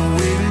wishing and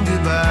waving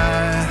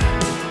goodbye.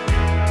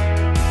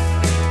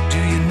 Do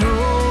you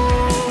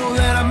know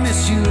that I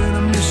miss you and I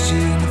miss you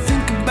and I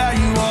think about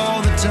you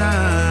all the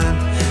time?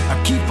 I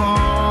keep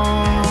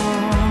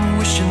on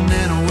wishing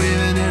and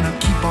waving and I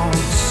keep on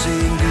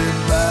saying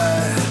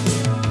goodbye.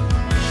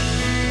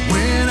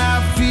 When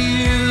I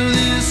feel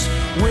this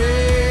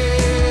way,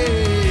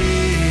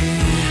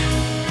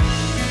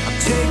 I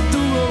take the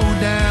road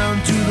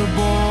down to the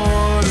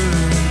border.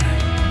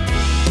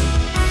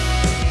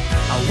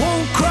 I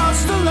won't cross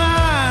the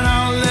line,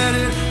 I'll let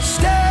it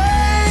stay.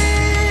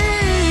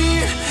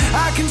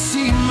 I can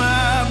see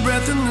my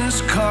breath in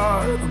this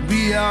car, it'll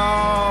be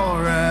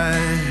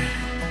alright.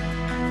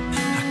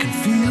 I can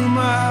feel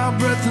my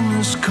breath in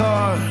this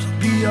car, it'll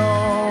be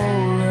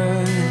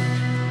alright.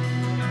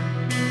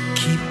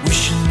 Keep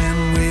wishing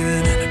and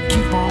waving and I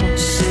keep on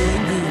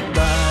saying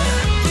goodbye.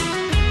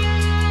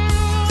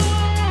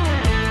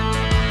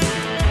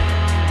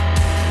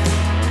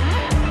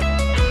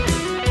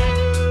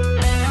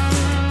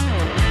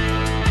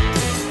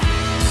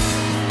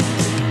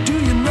 Do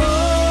you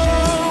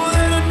know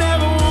that I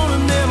never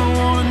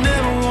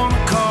wanna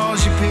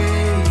cause you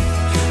pain?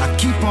 I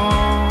keep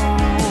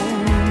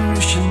on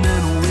wishing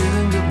and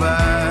waving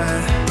goodbye.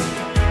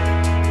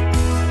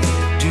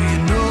 Do you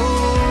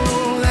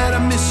know that I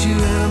miss you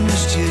and I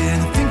missed you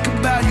and I think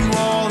about you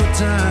all the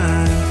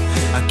time?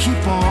 I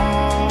keep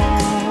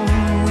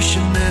on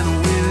wishing and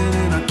waving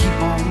and I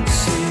keep on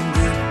saying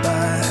goodbye.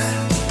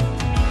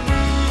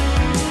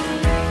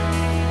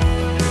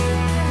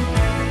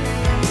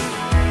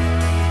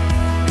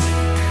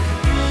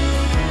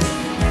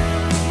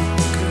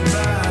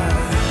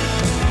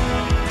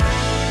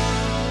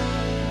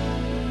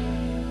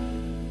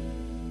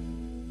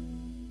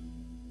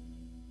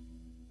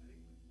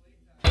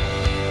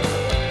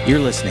 You're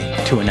listening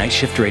to a Night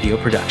Shift Radio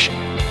production.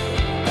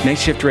 Night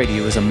Shift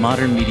Radio is a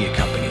modern media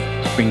company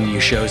bringing you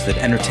shows that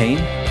entertain,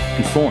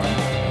 inform,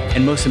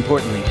 and most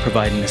importantly,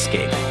 provide an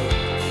escape.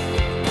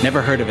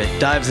 Never Heard of It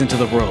dives into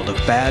the world of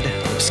bad,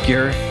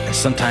 obscure, and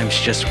sometimes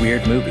just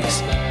weird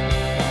movies.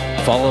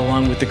 Follow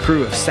along with the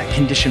crew of Set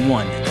Condition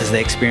 1 as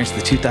they experience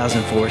the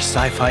 2004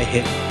 sci-fi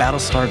hit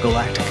Battlestar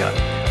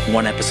Galactica,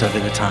 one episode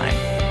at a time.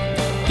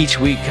 Each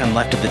week on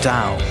Left of the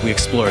Dial, we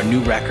explore a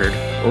new record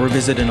or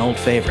revisit an old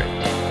favorite.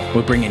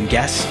 We bring in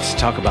guests to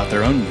talk about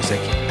their own music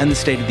and the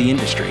state of the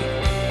industry.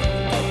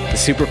 The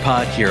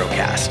Superpod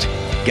HeroCast,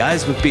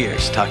 guys with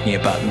beers talking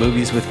about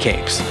movies with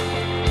capes.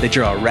 They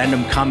draw a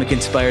random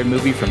comic-inspired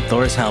movie from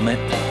Thor's helmet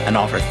and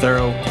offer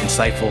thorough,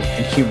 insightful,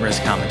 and humorous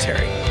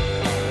commentary.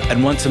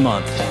 And once a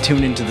month,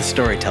 tune into the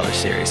Storyteller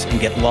series and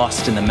get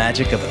lost in the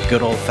magic of a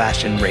good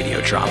old-fashioned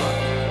radio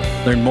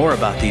drama. Learn more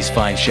about these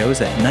fine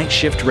shows at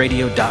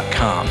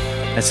nightshiftradio.com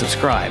and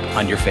subscribe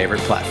on your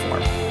favorite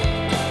platform.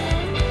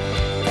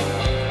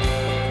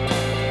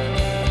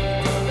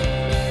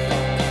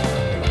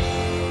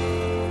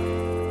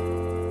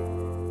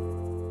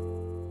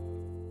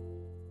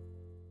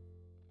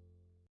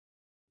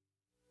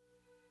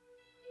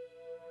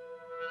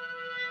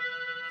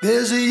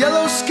 There's a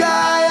yellow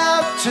sky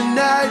out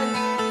tonight,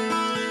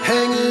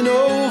 hanging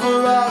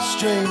over our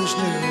strange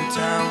new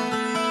town.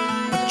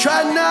 But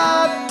try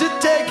not to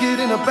take it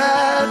in a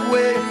bad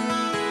way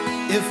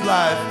if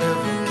life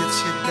ever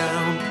gets you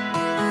down.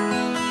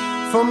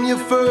 From your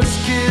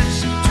first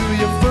kiss to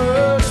your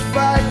first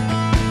fight,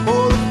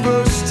 or the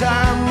first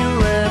time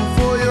you ran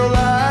for your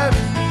life.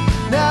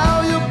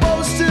 Now you're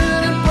boasting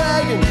and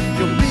bragging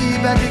you'll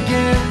be back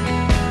again,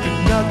 and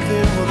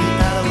nothing will be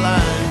out of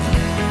line.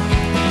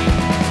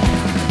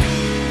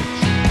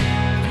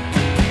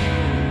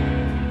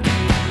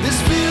 This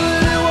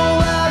feeling, it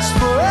won't last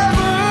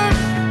forever.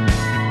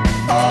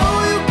 Oh,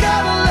 you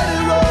gotta let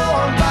it roll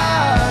on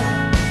by.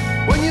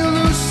 When you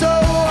lose so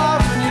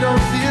often you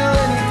don't feel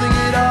anything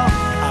at all. I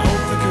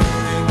hope the good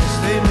things,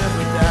 they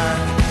never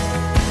die.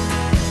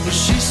 But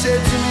she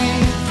said to me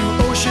through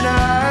ocean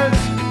eyes,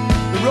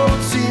 the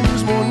road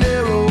seems more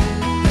narrow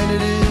than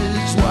it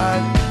is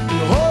wide. And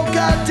the whole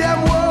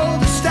goddamn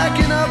world is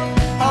stacking up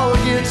all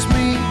against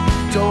me.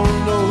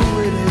 Don't know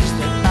who it is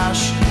that I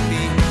should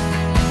be.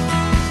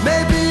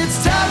 Maybe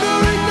it's time to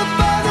ring the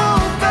final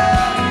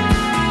bell.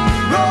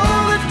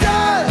 Roll the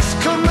dice,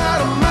 come out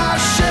of my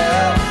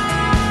shell.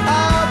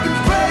 I've been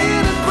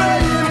praying and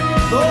praying,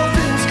 the whole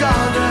thing's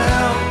gone to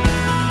hell.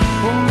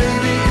 Well,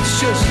 maybe it's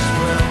just as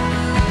well.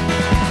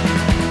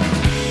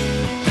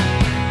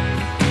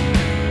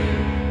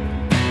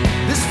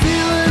 This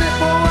feeling, it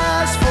won't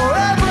last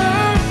forever.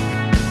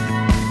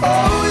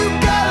 Oh, you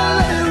gotta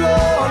let it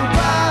roll on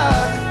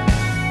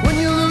by. When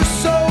you lose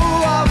so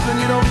often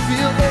you don't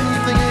feel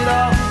anything at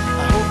all. I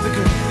hope the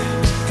good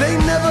things, they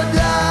never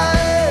die.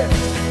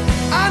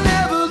 I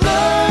never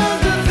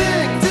learned to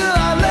think till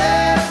I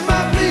left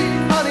my feet.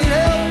 I need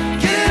help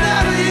getting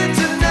out of here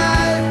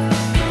tonight.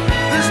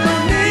 There's no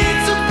need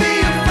to be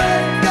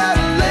afraid,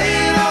 gotta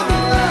lay it on the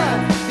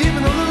line.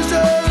 Even the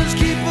losers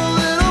keep a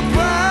little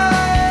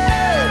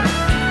pride.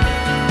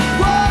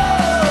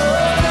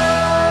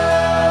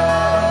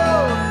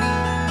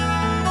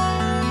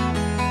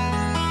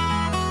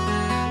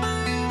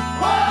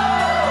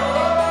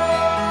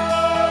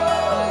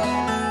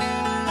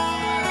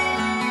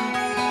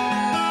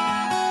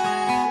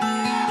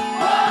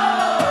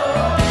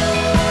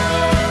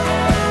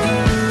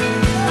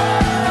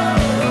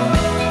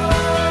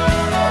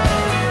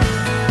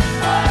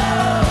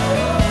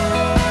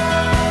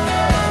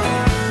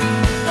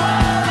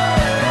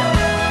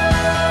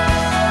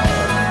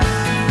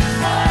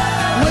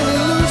 When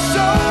you lose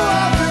so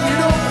often you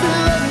don't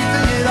feel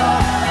anything at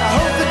all. I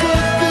hope the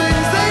good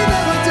things, they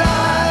never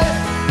die.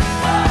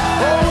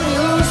 Oh, when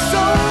you lose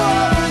so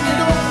often you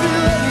don't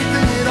feel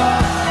anything at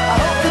all. I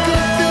hope the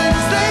good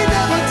things, they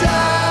never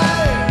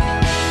die.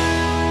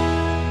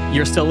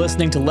 You're still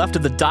listening to Left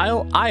of the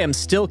Dial. I am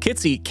still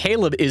Kitsy.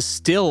 Caleb is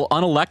still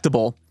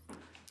unelectable.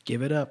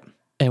 Give it up.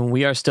 And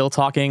we are still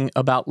talking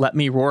about Let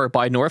Me Roar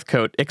by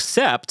Northcote,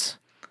 except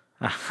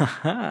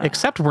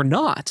we're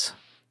not.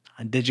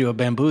 I did you a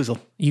bamboozle.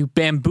 You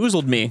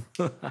bamboozled me.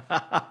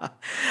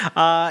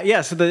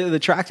 Yeah, so the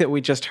track that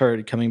we just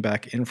heard coming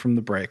back in from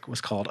the break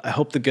was called I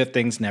Hope the Good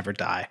Things Never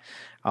Die.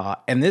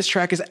 And this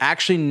track is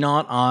actually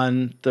not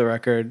on the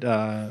record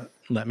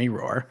Let Me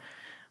Roar.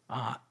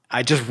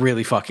 I just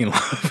really fucking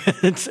love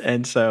it.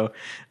 And so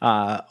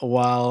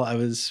while I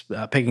was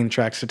picking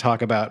tracks to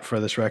talk about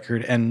for this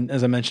record, and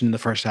as I mentioned in the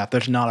first half,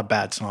 there's not a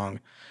bad song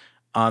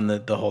on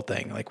the whole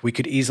thing. Like, we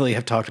could easily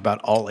have talked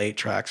about all 8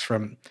 tracks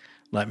from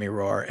Let Me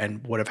Roar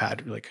and would have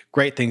had like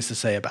great things to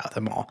say about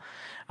them all.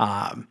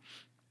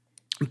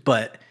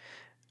 But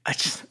I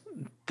just,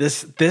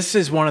 this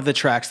is one of the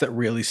tracks that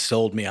really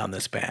sold me on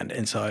this band.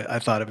 And so I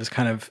thought it was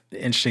kind of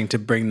interesting to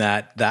bring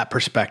that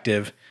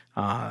perspective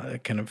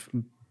kind of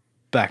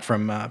back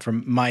from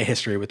my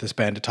history with this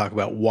band to talk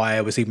about why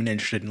I was even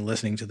interested in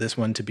listening to this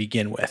one to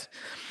begin with.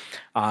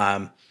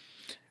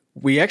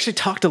 We actually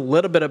talked a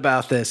little bit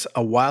about this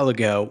a while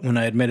ago when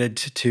I admitted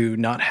to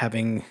not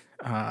having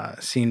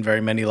seen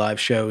very many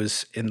live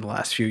shows in the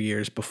last few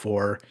years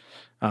before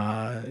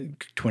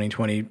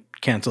 2020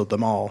 canceled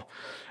them all.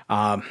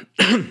 But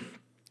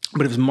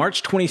it was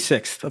March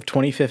 26th of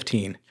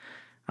 2015.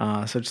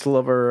 So just a little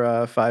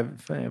over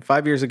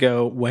 5 years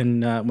ago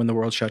when the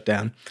world shut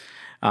down.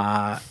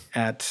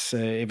 At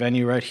a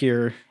venue right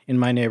here in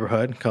my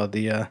neighborhood called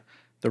the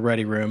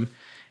Ready Room.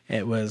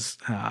 It was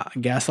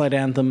Gaslight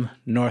Anthem,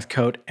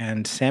 Northcote,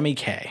 and Sammy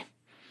K.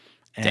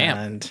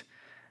 And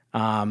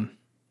I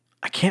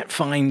can't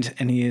find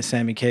any of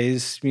Sammy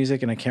K's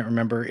music, and I can't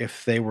remember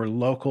if they were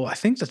local. I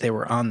think that they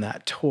were on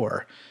that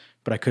tour,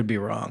 but I could be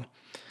wrong.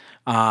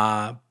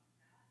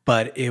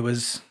 But it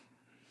was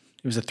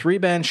a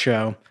 3-band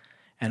show,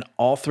 and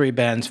all 3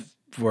 bands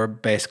were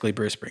basically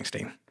Bruce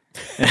Springsteen.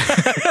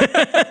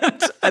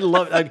 I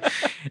love it.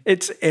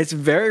 It's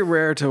very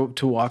rare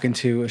to walk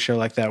into a show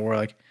like that where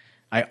like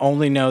I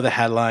only know the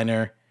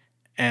headliner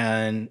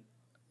and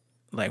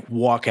like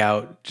walk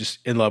out just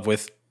in love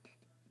with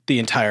the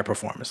entire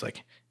performance.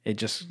 Like it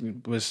just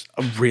was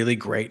a really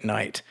great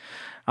night.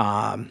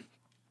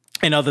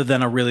 And other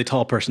than a really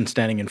tall person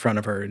standing in front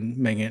of her and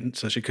making it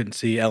so she couldn't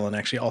see, Ellen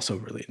actually also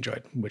really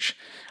enjoyed, which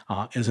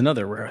is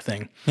another rare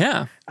thing.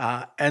 Yeah.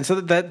 And so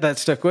that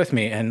stuck with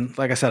me. And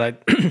like I said,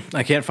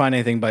 I can't find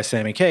anything by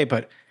Sammy Kaye,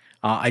 but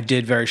I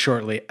did very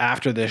shortly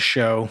after this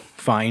show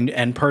find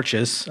and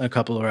purchase a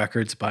couple of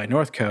records by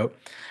Northcote.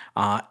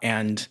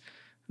 And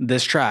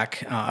this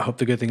track, I Hope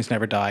the Good Things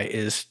Never Die,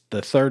 is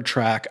the third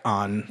track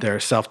on their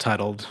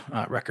self-titled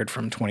record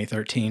from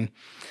 2013.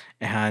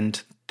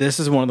 And this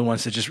is one of the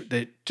ones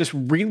that just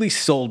really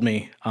sold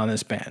me on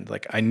this band.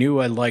 Like, I knew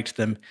I liked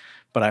them,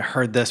 but I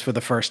heard this for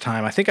the first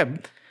time. I think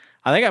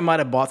I might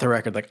have bought the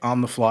record like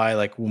on the fly,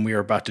 like when we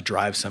were about to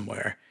drive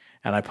somewhere,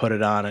 and I put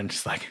it on and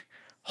just like,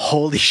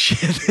 holy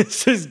shit,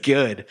 this is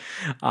good.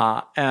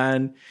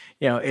 And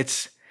you know,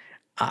 it's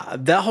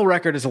that whole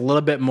record is a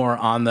little bit more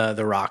on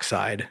the rock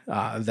side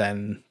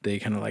than the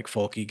kind of like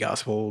folky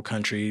gospel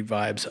country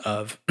vibes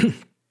of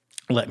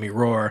Let Me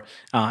Roar,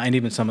 and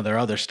even some of their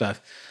other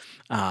stuff.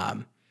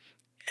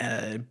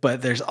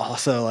 But there's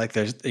also like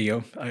there's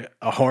a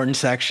horn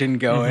section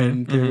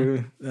going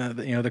through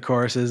the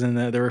choruses and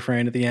the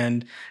refrain at the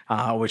end,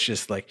 which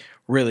just like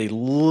really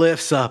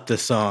lifts up the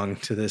song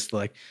to this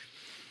like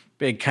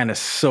big kind of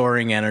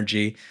soaring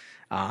energy,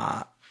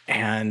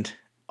 and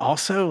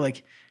also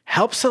like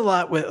helps a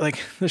lot with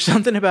like there's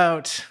something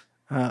about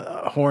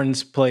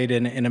horns played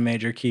in a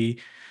major key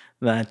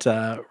that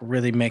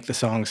really make the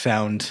song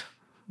sound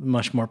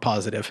much more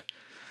positive.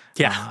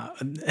 Yeah.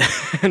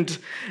 And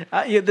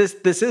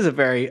this is a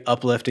very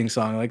uplifting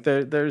song. Like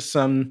there's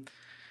some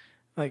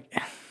like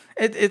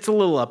it's a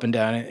little up and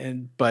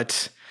down,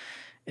 but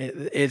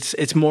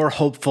it's more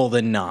hopeful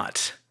than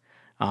not.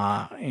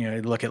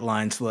 You look at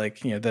lines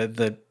like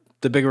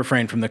the big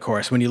refrain from the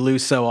chorus: "When you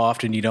lose so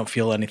often, you don't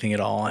feel anything at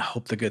all. I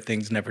hope the good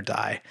things never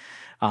die."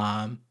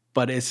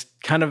 But it's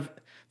kind of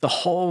the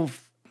whole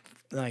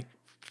like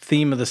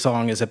theme of the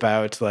song is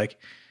about like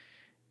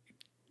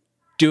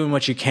doing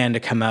what you can to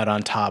come out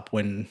on top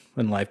when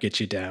life gets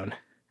you down.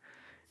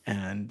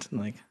 And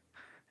like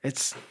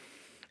it's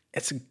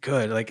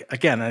good. Like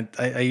again,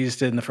 I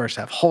used it in the first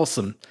half.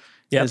 Wholesome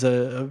is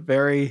a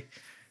very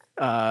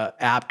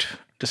apt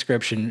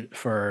description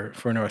for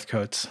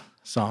Northcote's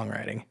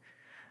songwriting.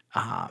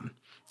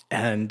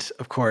 And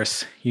of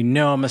course,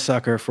 I'm a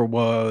sucker for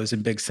woes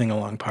and big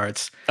sing-along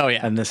parts. Oh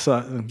yeah. And this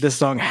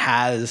song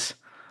has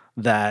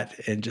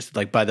that, and just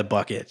like By the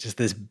Bucket, just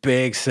this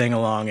big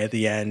sing-along at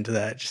the end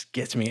that just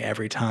gets me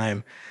every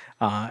time.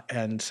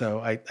 And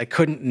so I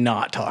couldn't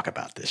not talk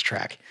about this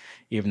track,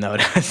 even though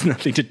it has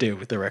nothing to do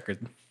with the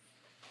record.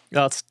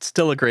 Oh, it's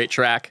still a great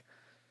track.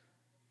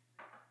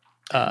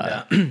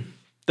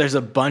 There's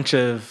a bunch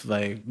of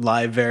like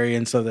live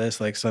variants of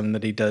this, like some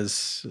that he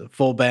does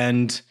full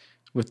band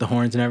with the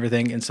horns and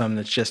everything, and some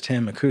that's just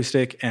him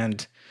acoustic.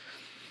 And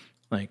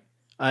like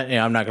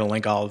I'm not going to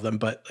link all of them,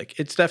 but like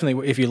it's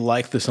definitely, if you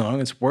like the song,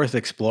 it's worth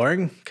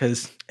exploring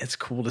because it's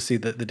cool to see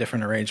the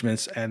different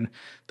arrangements and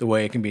the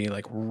way it can be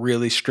like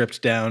really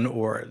stripped down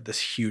or this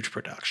huge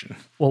production.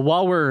 Well,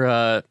 while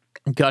we're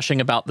gushing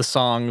about the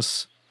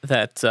songs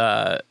that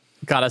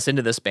got us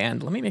into this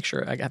band, let me make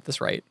sure I got this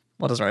right.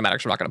 Well, it doesn't really matter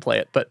because I'm not going to play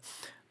it,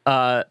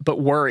 but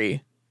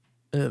Worry,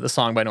 the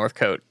song by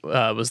Northcote,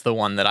 was the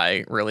one that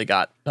I really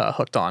got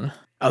hooked on.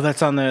 Oh,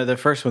 that's on the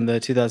first one, the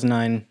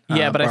 2009.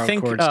 Yeah, but I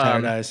think Chords,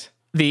 Tired Eyes.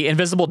 The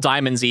Invisible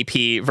Diamonds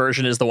EP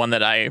version is the one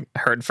that I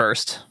heard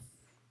first.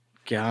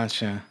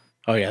 Gotcha.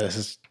 Oh yeah, this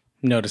is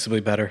noticeably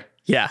better.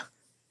 Yeah.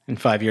 In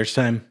 5 years'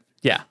 time.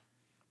 Yeah.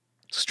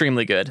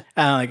 Extremely good.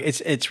 Like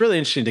it's really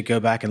interesting to go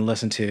back and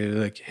listen to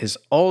like his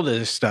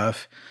oldest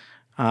stuff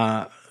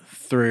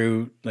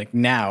through like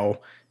now,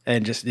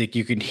 and just like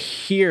you can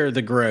hear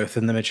the growth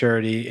and the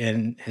maturity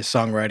in his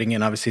songwriting,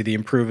 and obviously the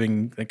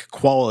improving like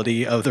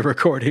quality of the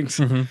recordings.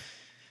 Mm-hmm.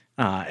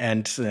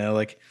 And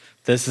like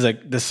this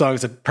song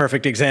is a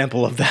perfect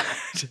example of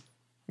that.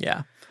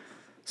 Yeah.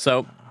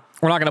 So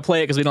we're not going to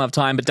play it because we don't have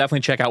time, but definitely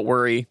check out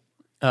Worry.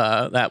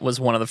 That was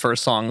one of the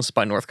first songs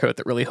by Northcote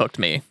that really hooked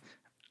me.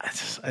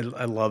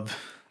 I love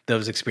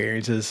those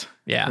experiences.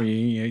 Yeah. Where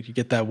you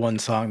get that one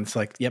song that's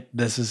like, yep,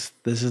 this is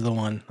the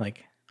one.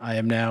 Like I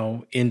am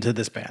now into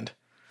this band.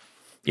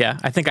 Yeah,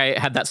 I think I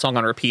had that song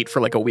on repeat for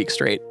like a week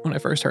straight when I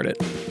first heard it.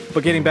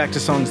 But getting back to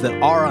songs that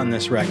are on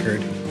this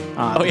record,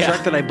 the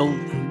track that I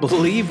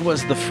believe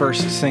was the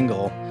first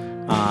single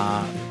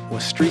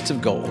was Streets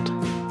of Gold.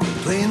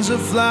 Planes are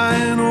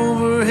flying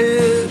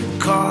overhead,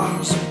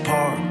 cars are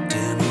parked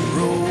in a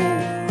row.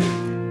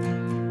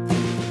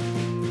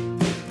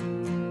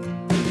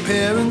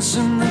 Parents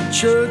in the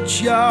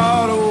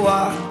churchyard are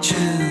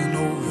watching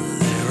over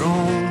their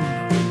own.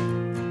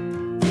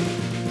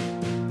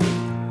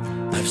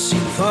 I've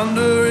seen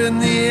thunder in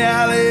the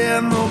alley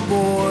and the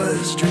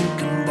boys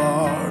drinking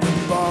bar to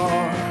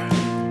bar.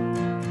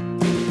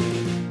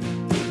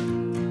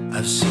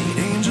 I've seen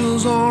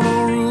angels on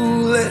a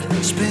roulette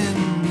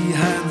spin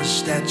behind the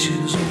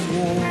statues of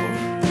war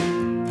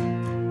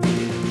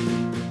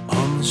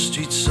on the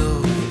streets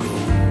of gold.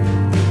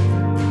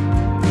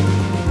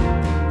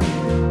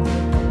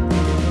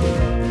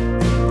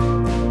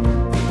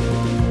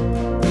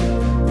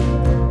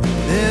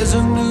 is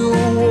a new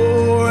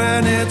war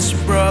and it's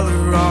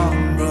brother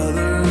on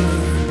brother.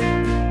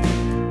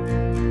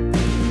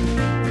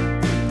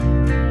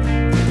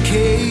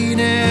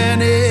 Cain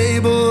and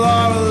Abel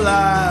are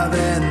alive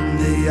and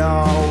they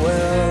are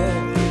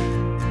well.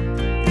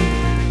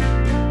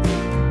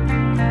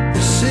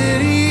 The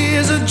city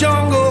is a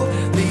jungle,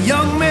 the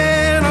young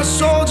men are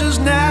soldiers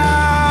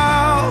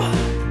now.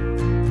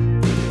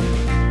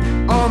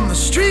 On the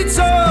streets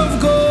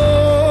of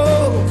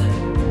gold,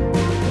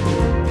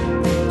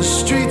 the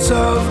streets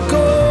of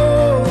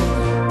gold,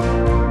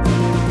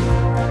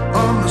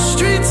 on the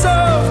streets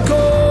of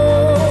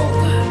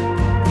gold,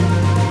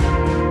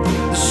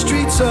 the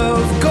streets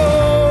of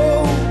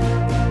gold.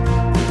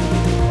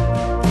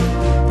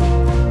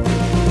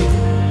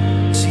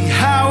 See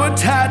how we're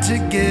tied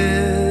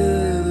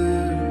together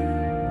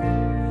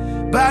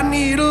by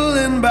needle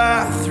and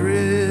by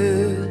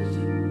thread.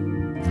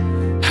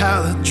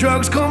 How the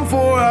drugs come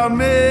for our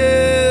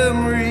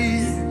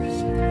memories.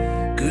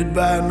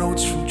 Goodbye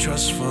notes from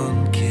trust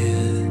fund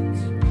kids.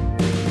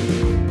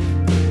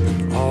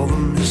 And all the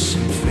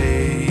missing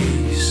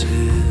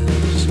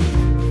faces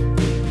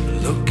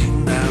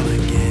looking down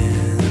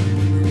again.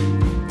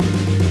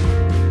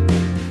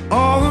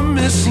 All the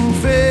missing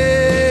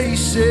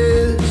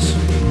faces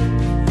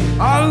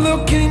are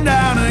looking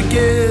down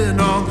again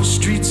on the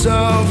streets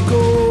of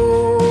gold.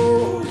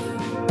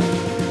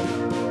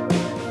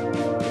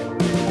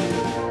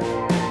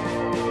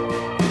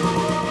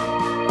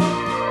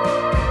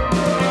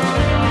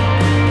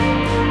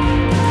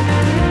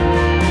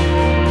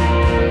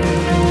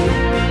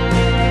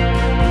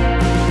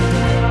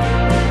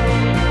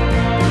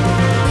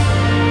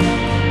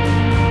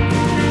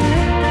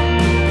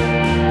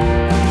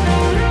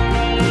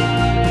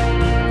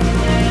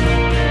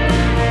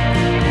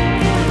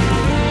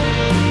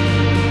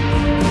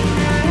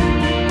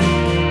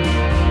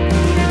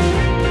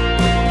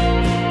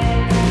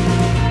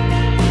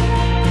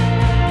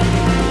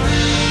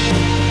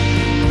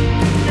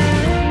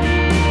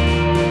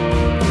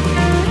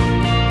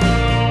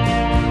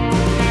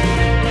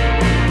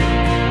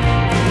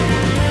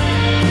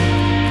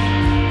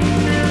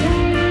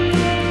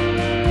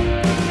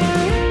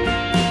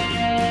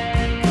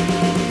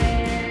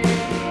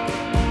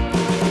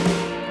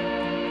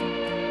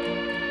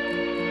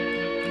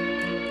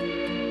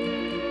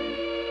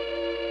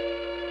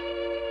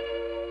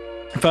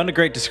 I found a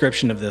great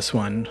description of this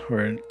one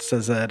where it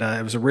says that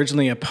it was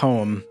originally a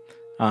poem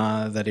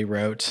that he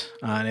wrote.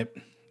 And it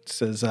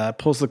says,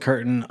 pulls the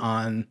curtain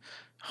on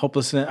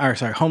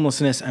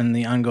homelessness and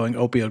the ongoing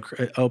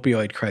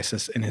opioid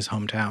crisis in his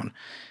hometown.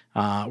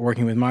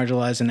 Working with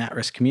marginalized and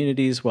at-risk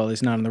communities while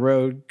he's not on the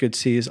road, Good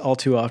sees all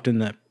too often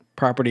that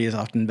property is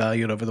often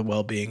valued over the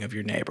well-being of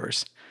your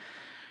neighbors.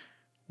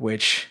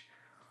 Which,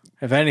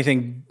 if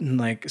anything,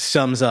 like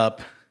sums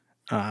up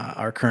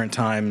our current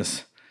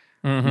times.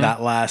 Mm-hmm.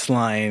 That last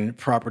line,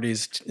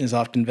 properties is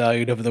often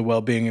valued over the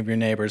well-being of your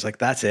neighbors. Like,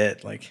 that's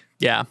it. Like,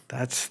 Yeah.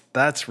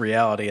 That's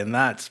reality, and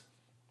that's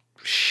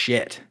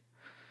shit.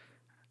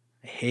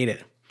 I hate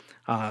it.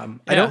 I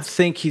don't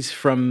think he's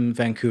from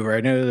Vancouver.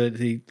 I know that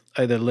he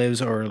either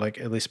lives or like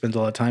at least spends a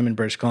lot of time in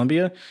British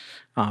Columbia.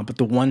 But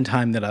the one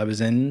time that I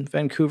was in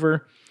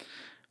Vancouver,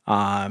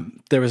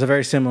 there was a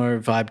very similar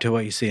vibe to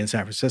what you see in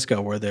San Francisco,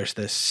 where there's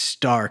this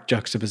stark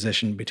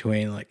juxtaposition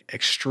between like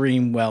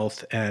extreme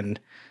wealth and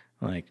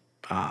like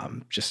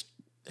just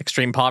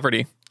Extreme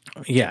poverty.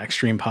 yeah,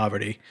 extreme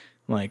poverty.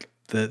 Like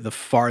the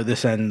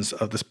farthest ends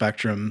of the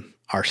spectrum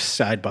are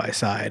side by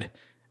side,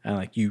 and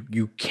like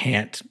you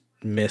can't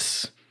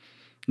miss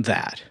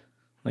that.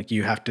 Like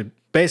you have to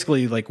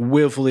basically like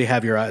willfully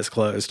have your eyes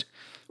closed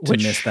to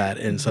miss that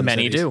in some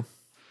many cities. do.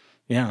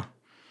 Yeah.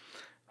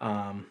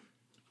 And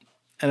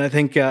I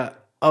think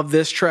of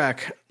this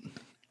track,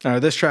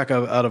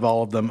 out of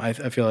all of them, I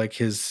feel like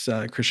his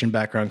Christian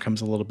background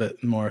comes a little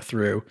bit more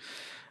through.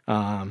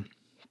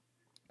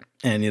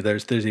 And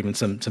there's even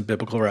some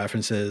biblical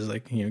references,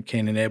 like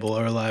Cain and Abel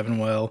are alive and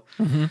well,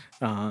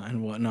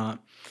 and whatnot.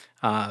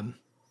 But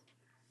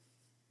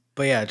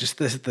yeah, just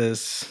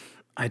this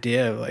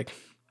idea of like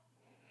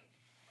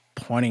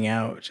pointing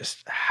out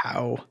just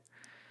how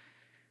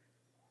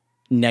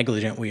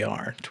negligent we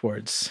are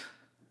towards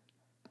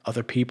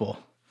other people.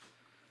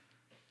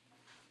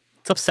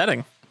 It's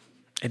upsetting.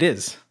 It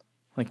is.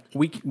 Like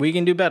we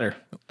can do better.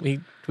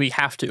 We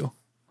have to.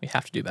 We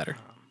have to do better.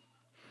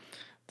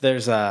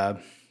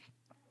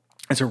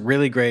 It's a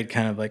really great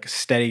kind of like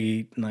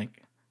steady,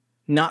 like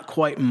not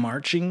quite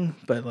marching,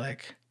 but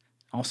like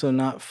also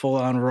not full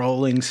on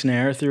rolling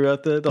snare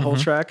throughout the whole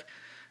track.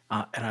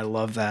 And I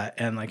love that.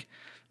 And like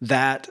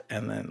that,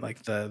 and then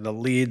like the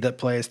lead that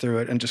plays through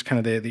it, and just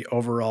kind of the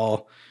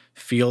overall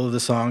feel of the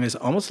song is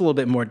almost a little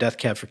bit more Death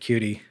Cab for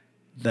Cutie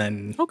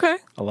than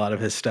a lot of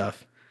his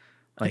stuff.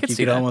 Like you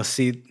could almost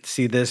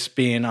see this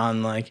being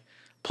on like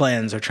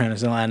Plans or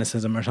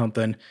Transatlanticism or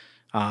something,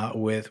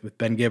 with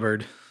Ben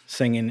Gibbard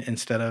singing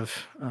instead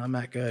of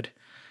Matt Good.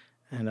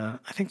 And I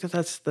think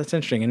that's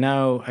interesting. And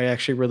now I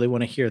actually really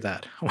want to hear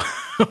that.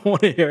 I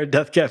want to hear a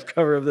Death Cab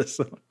cover of this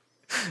song.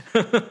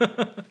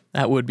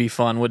 That would be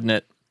fun, wouldn't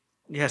it?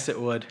 Yes, it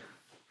would.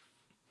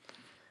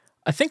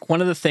 I think one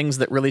of the things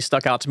that really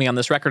stuck out to me on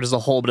this record as a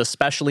whole, but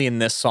especially in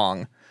this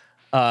song,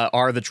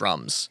 are the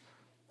drums.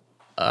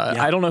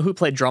 I don't know who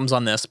played drums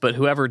on this, but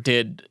whoever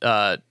did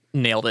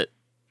nailed it.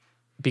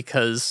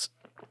 Because,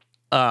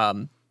 I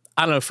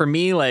don't know, for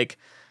me, like,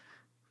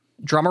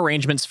 drum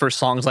arrangements for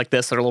songs like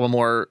this that are a little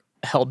more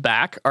held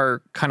back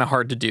are kind of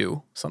hard to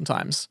do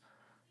sometimes.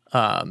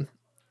 At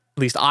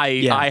least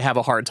I have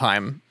a hard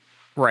time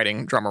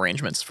writing drum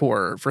arrangements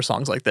for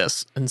songs like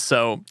this. And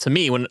so, to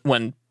me,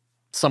 when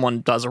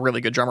someone does a really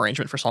good drum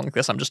arrangement for a song like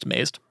this, I'm just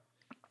amazed.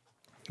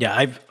 Yeah,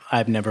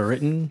 I've never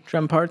written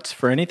drum parts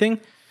for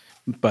anything,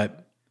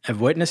 but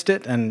I've witnessed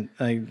it, and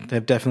I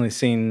have definitely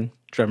seen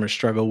drummers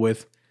struggle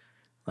with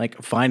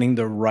like finding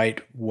the right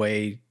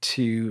way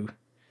to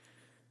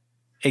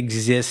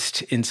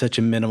exist in such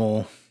a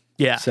minimal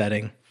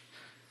setting.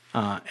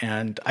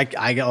 And I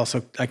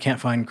can't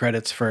find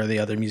credits for the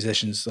other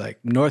musicians. Like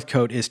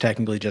Northcote is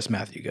technically just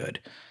Matthew Good.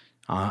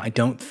 I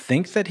don't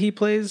think that he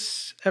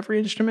plays every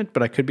instrument,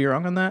 but I could be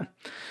wrong on that.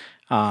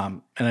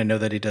 And I know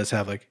that he does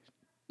have like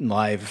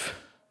live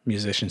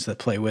musicians that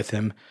play with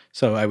him.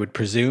 So I would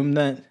presume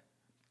that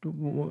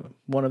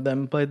one of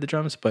them played the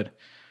drums, but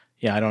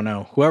yeah, I don't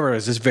know. Whoever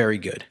is very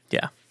good.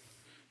 Yeah.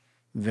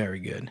 Very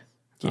good.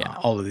 Yeah.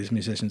 All of these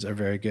musicians are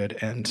very good.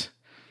 And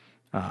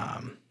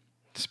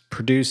it's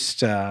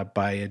produced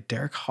by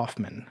Derek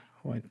Hoffman,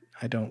 who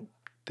I don't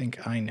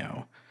think I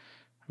know.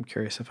 I'm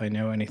curious if I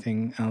know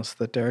anything else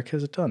that Derek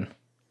has done.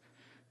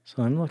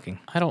 So I'm looking.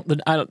 I don't.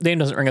 The name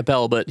doesn't ring a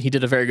bell, but he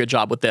did a very good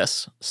job with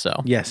this.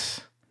 So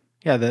yes,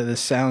 yeah. The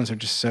sounds are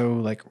just so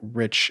like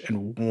rich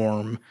and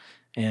warm,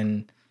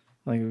 and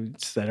like we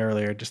said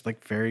earlier, just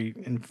like very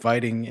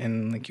inviting,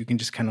 and like you can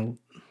just kind of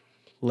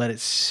let it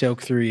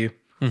soak through you.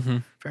 Mm-hmm.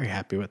 Very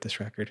happy with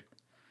this record.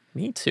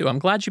 Me too. I'm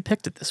glad you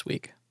picked it this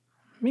week.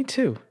 Me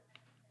too.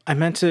 I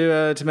meant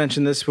to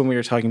mention this when we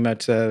were talking about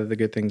the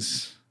good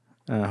things.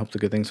 Hope the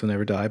good things will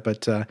never die.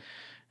 But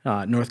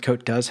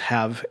Northcote does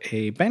have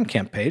a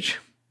Bandcamp page.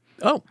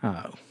 Oh,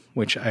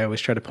 which I always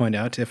try to point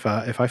out if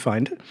I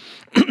find it,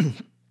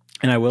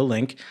 and I will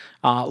link.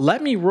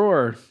 Let Me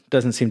Roar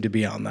doesn't seem to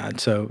be on that,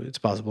 so it's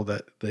possible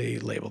that the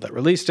label that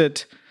released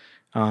it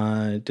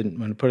didn't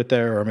want to put it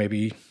there, or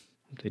maybe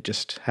they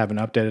just haven't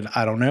updated.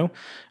 I don't know.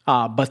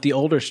 But the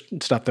older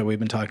stuff that we've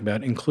been talking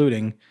about,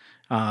 including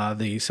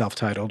the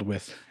self-titled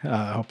with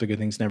Hope the Good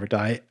Things Never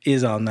Die,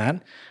 is on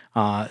that.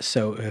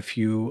 So if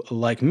you,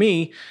 like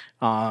me,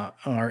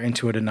 are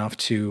into it enough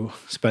to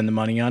spend the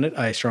money on it,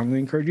 I strongly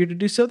encourage you to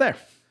do so there.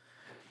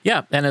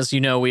 Yeah, and as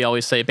you know, we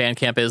always say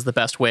Bandcamp is the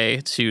best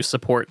way to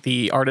support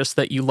the artists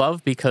that you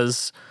love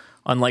because,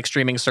 unlike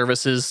streaming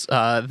services,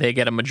 they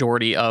get a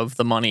majority of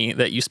the money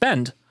that you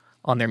spend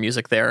on their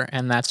music there,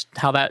 and that's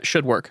how that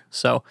should work.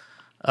 So,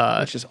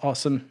 which is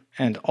awesome,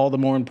 and all the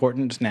more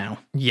important now.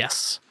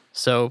 Yes.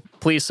 So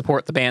please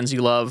support the bands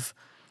you love,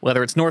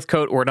 whether it's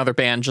Northcote or another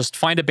band. Just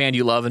find a band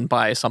you love and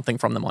buy something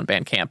from them on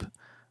Bandcamp.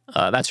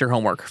 That's your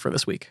homework for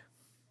this week.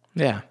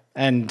 Yeah,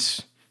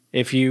 and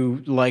if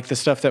you like the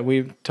stuff that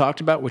we've talked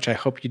about, which I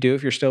hope you do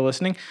if you're still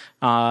listening,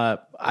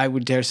 I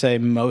would dare say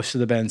most of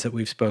the bands that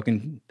we've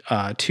spoken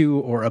to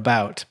or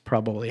about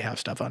probably have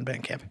stuff on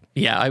Bandcamp.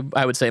 Yeah,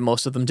 I would say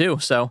most of them do.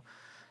 So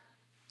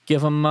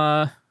give them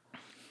a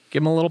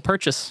little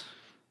purchase.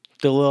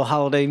 Do a little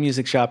holiday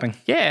music shopping.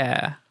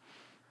 Yeah.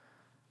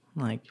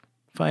 Like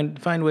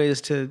find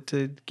ways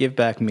to give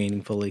back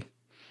meaningfully.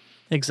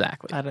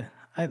 Exactly.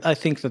 I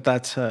think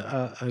that's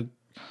a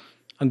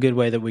good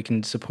way that we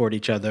can support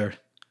each other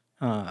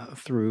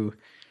through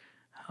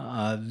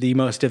the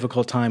most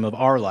difficult time of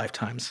our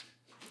lifetimes.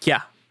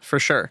 Yeah, for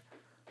sure.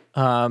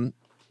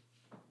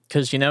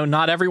 Because,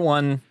 not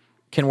everyone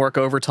can work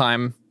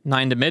overtime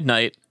 9 to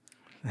midnight.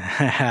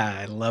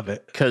 I love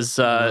it. Because,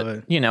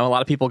 a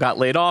lot of people got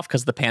laid off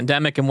because of the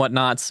pandemic and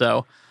whatnot.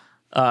 So,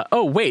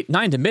 9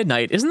 to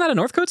midnight. Isn't that a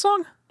Northcote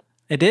song?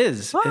 It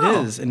is. Oh.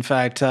 It is. In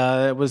fact,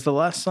 it was the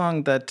last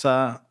song that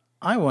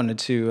I wanted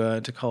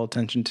to call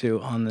attention to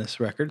on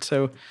this record.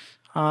 So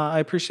I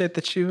appreciate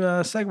that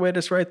you segued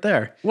us right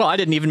there. Well, I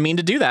didn't even mean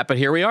to do that, but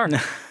here we are.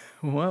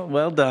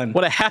 Well done.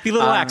 What a happy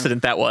little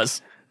accident that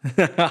was.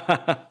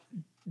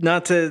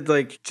 Not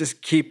to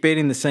just keep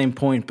beating the same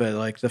point,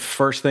 but the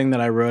first thing that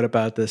I wrote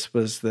about this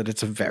was that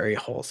it's a very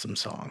wholesome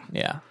song.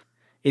 Yeah.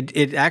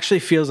 It actually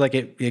feels like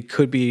it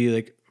could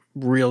be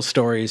real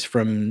stories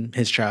from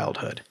his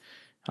childhood.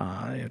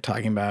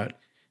 Talking about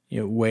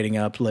waiting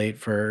up late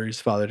for his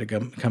father to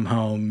come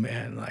home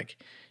and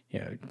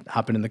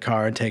hopping in the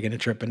car and taking a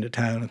trip into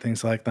town and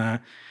things like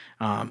that.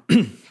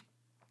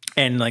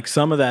 And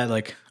some of that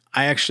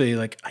I actually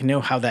I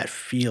know how that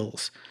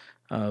feels.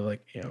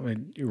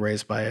 When you're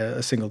raised by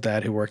a single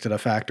dad who worked at a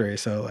factory,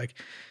 so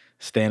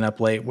staying up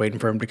late waiting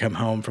for him to come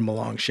home from a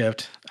long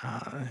shift.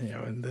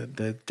 In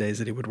the days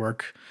that he would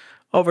work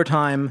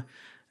overtime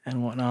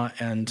and whatnot,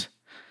 and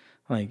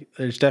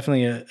there's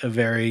definitely a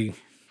very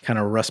kind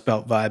of Rust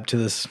Belt vibe to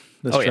this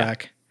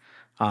track.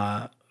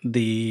 Yeah.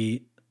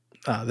 The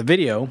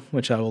video,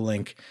 which I will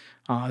link,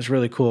 It's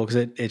really cool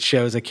because it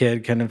shows a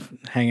kid kind of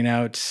hanging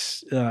out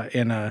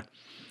in an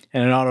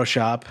auto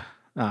shop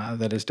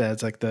that his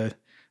dad's like the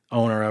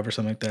owner of or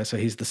something like that. So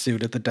he's the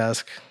suit at the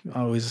desk,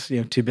 always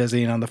too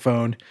busy and on the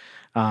phone,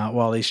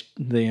 while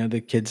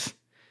the kid's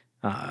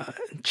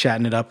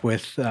chatting it up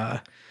with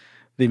the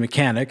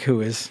mechanic,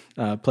 who is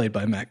played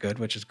by Matt Good,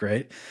 which is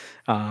great.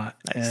 Nice.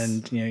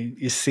 And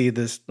you see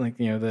this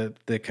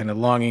the kind of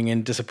longing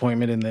and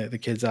disappointment in the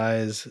kid's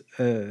eyes.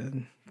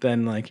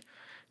 Then like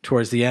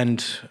towards the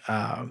end,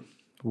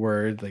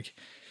 where like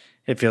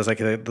it feels like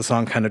the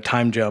song kind of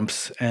time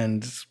jumps,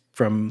 and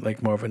from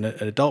like more of an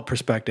adult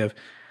perspective,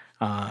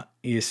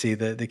 you see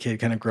the kid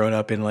kind of grown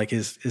up in like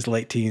his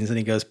late teens, and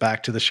he goes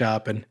back to the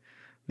shop, and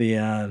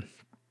the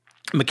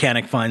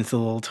mechanic finds the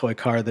little toy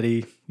car that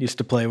he used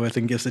to play with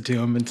and gives it to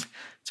him, and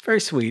it's very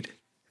sweet.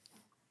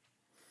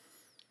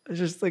 It's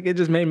just like it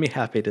just made me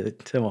happy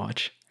to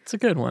watch. It's a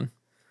good one.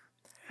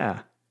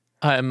 Yeah,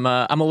 I'm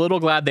a little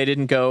glad they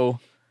didn't go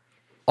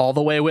all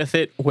the way with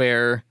it,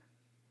 where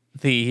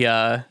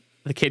the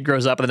kid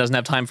grows up and doesn't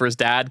have time for his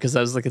dad, because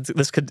I was like,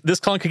 this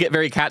song could get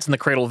very Cats in the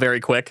Cradle very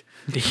quick.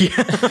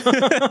 Yeah.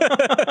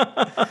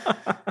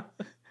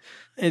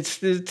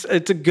 It's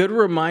a good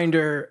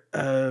reminder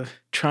of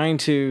trying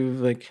to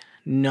like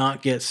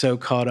not get so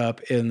caught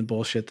up in the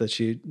bullshit that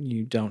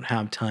you don't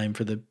have time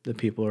for the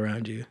people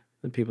around you,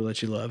 the people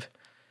that you love.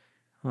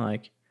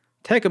 Like,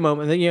 take a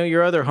moment.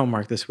 Your other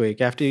homework this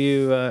week, after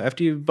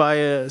you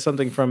buy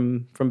something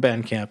from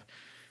Bandcamp,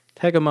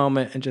 take a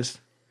moment and just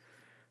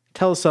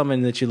tell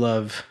someone that you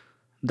love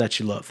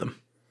them.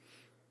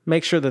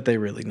 Make sure that they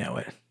really know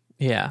it.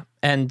 Yeah,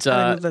 and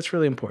that's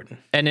really important.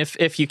 And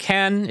if you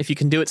can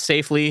do it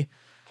safely,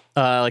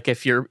 like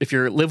if you're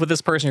live with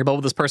this person, you're both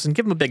with this person,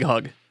 give them a big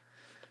hug.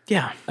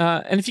 Yeah.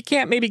 And if you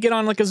can't, maybe get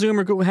on like a Zoom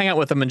or go hang out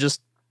with them and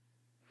just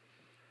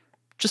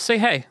say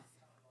hey.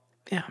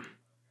 Yeah.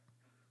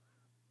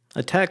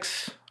 A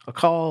text, a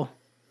call,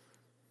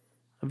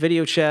 a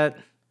video chat,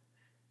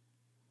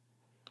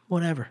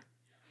 whatever.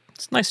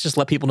 It's nice to just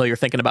let people know you're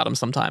thinking about them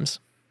sometimes.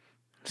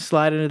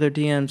 Slide into their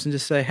DMs and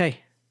just say, hey,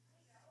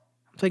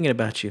 I'm thinking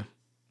about you.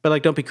 But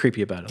like, don't be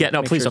creepy about it. Yeah,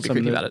 no, please don't be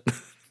creepy about it.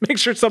 Make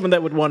sure it's someone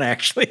that would want to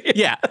actually.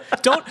 Yeah.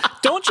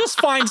 Don't just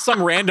find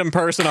some random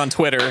person on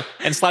Twitter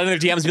and slide in their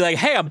DMs and be like,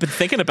 hey, I've been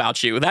thinking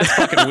about you. That's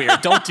fucking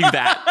weird. Don't do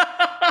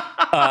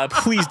that.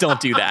 Please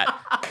don't do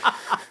that.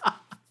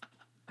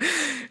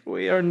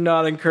 We are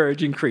not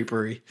encouraging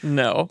creepery.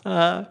 No.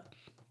 But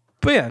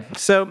yeah,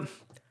 so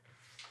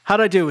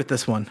how'd I do with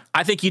this one?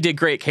 I think you did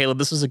great, Caleb.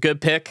 This was a good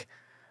pick.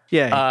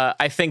 Yeah.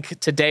 I think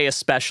today,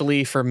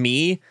 especially for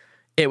me,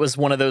 it was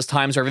one of those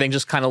times where everything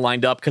just kind of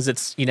lined up, because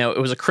it's, it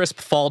was a crisp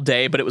fall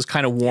day, but it was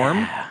kind of warm.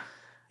 Yeah.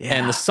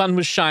 And the sun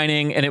was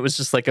shining, and it was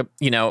just like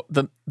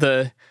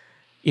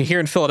here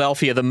in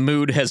Philadelphia, the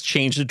mood has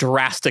changed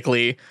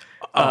drastically.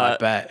 I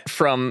bet.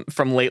 From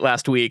late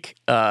last week.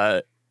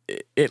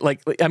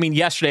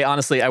 Yesterday,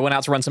 honestly, I went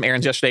out to run some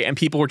errands yesterday, and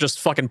people were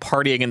just fucking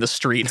partying in the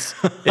streets.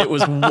 It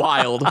was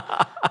wild.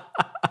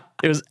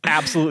 It was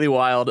absolutely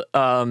wild.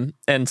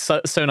 And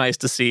so nice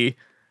to see.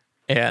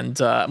 And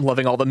I'm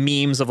loving all the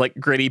memes of like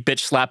Gritty bitch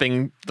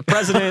slapping the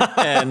president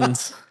and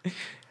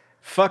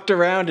fucked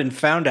around and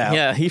found out.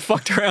 Yeah, he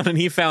fucked around and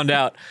he found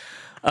out.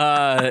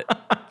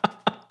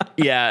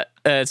 Yeah,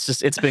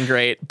 it's been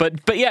great.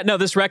 But yeah, no,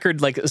 this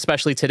record, like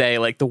especially today,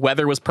 like the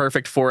weather was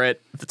perfect for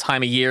it. The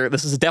time of year,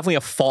 this is definitely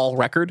a fall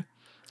record.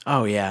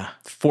 Oh yeah,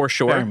 for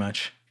sure, very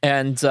much.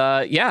 And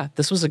yeah,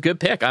 this was a good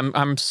pick.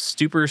 I'm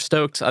super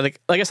stoked. I think,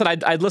 like I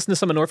said, I'd listened to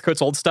some of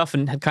Northcote's old stuff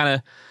and had kind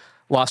of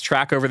lost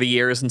track over the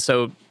years, and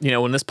so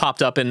when this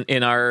popped up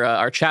in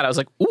our chat, I was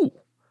like, ooh,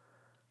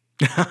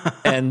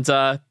 and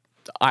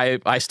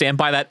I stand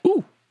by that.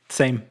 Ooh,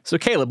 same. So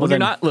Caleb, when you're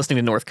not listening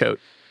to Northcote,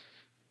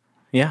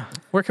 yeah,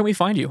 where can we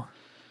find you?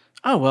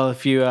 Oh well,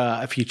 if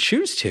you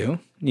choose to,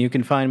 you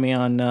can find me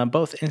on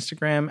both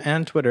Instagram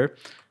and Twitter.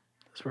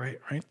 That's right.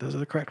 Those are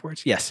the correct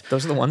words. Yes,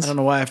 those are the ones. I don't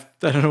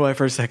know why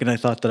for a second I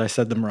thought that I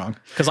said them wrong.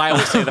 Because I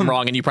always say them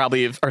wrong, and you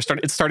probably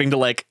it's starting to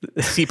like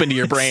seep into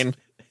your brain.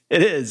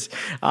 It is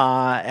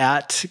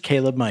at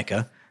Caleb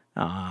Micah.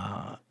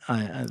 On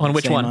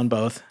which one? On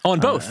both. Oh, on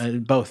both.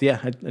 Both. Yeah,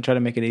 I try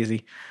to make it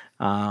easy.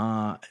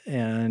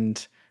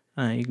 And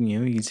you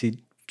can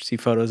see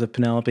photos of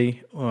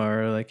Penelope,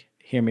 or like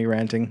hear me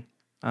ranting,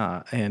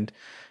 and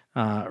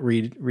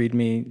read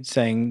me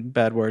saying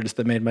bad words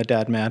that made my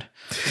dad mad.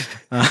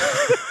 But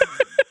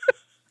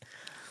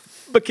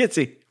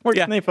Kitsy, where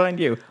can they find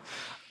you?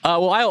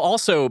 Well, I'll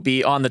also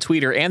be on the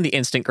Twitter and the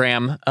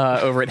Instagram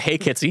over at Hey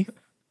Kitsy.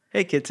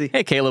 Hey Kitsy.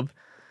 Hey Caleb.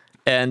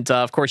 And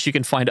of course, you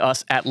can find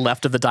us at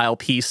Left of the Dial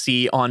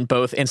PC on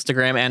both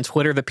Instagram and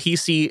Twitter. The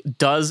PC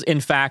does,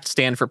 in fact,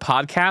 stand for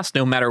podcast,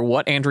 no matter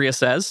what Andrea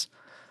says.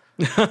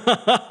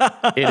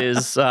 It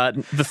is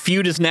the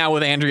feud is now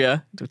with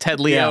Andrea,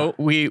 Ted Leo.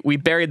 Yeah. We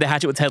buried the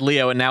hatchet with Ted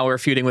Leo, and now we're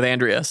feuding with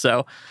Andrea.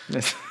 So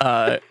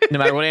no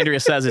matter what Andrea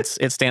says,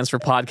 it stands for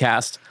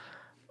podcast.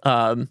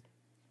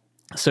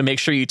 So make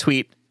sure you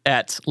tweet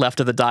at Left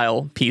of the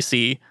Dial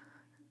PC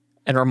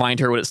and remind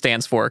her what it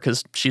stands for,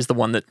 because she's the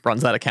one that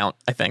runs that account,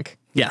 I think.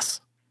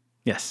 Yes.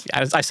 Yes.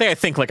 I say I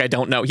think like I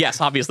don't know.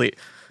 Yes, obviously.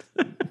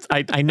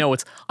 I know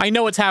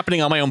what's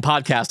happening on my own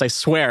podcast. I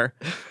swear.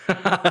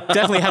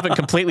 Definitely haven't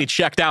completely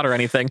checked out or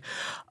anything.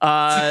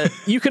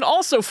 You can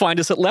also find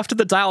us at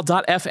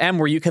leftofthedial.fm,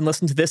 where you can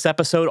listen to this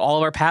episode, all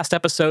of our past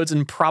episodes,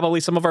 and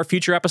probably some of our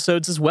future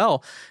episodes as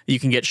well. You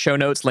can get show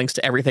notes, links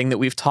to everything that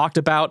we've talked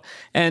about,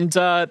 and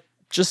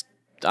just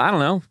I don't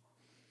know.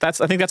 I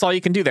think that's all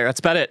you can do there. That's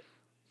about it.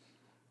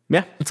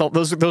 Yeah. It's all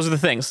those are the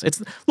things.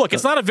 It's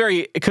not a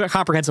very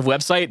comprehensive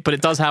website, but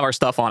it does have our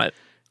stuff on it.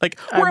 Like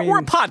we're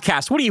a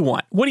podcast. What do you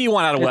want? What do you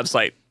want out of a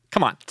website?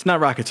 Come on. It's not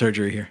rocket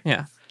surgery here.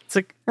 Yeah. It's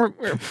like we're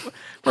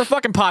a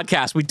fucking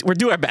podcast. We're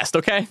doing our best,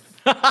 okay?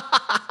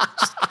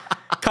 Just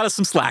cut us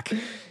some slack.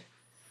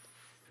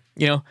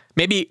 You know,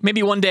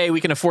 maybe one day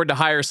we can afford to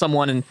hire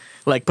someone and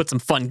like put some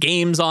fun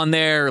games on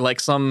there, or like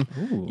some,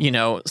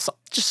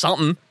 just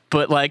something.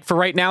 But like for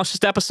right now, it's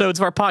just episodes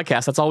of our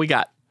podcast. That's all we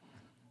got.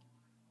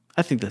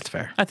 I think that's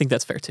fair. I think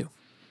that's fair too.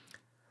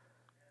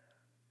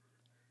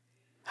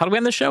 How do we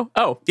end the show?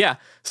 Oh, yeah.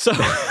 So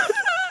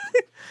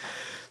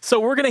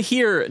we're going to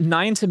hear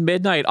 9 to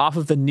Midnight off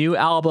of the new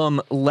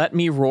album Let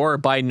Me Roar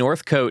by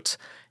Northcote.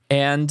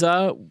 And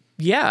we're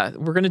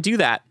going to do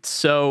that.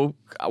 So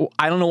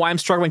I don't know why I'm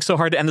struggling so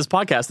hard to end this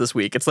podcast this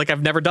week. It's like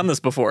I've never done this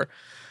before.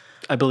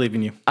 I believe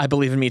in you. I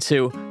believe in me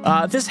too.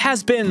 This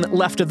has been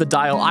Left of the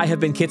Dial. I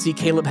have been Kitsy.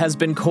 Caleb has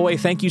been Coy.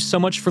 Thank you so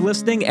much for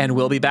listening, and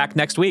we'll be back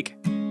next week.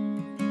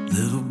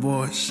 Little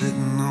boy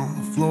sitting on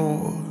the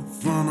floor in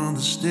front of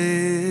the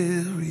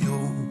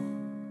stereo.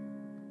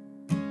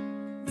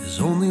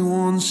 There's only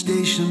one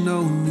station,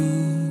 no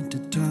need to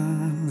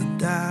turn the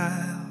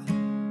dial.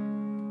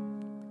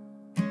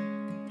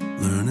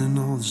 Learning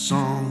all the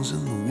songs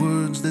and the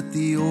words that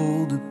the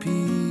older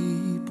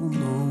people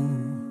know.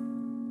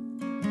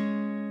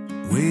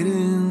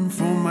 Waiting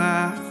for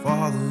my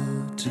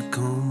father to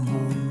come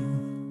home.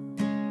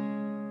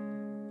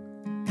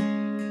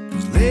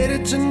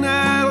 Later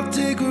tonight I'll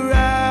take a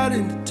ride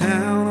into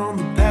town on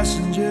the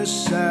passenger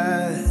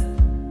side.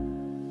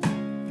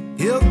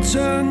 He'll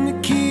turn the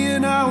key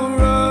and I'll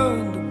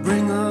run to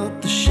bring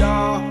up the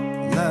sharp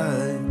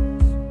lights.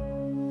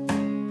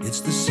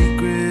 It's the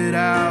secret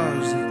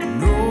hours that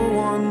no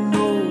one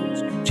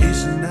knows,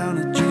 chasing down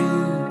a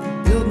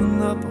dream,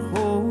 building up a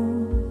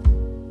home.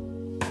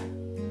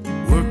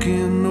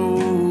 Working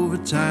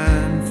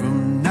overtime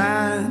from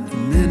 9 to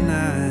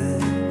midnight.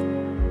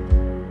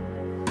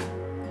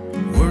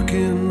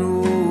 Working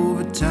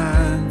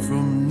overtime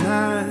from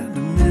 9 to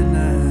midnight.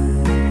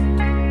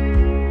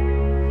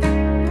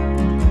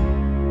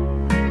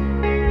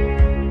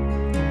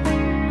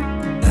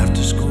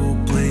 After school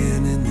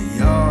playing in the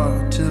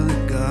yard till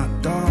it got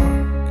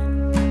dark,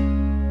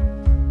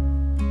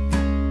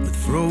 with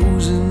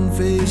frozen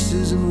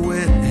faces and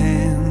wet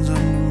hands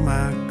under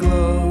my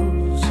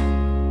gloves.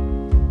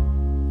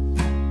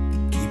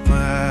 Keep my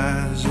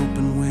eyes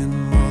open when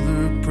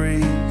mother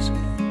prays,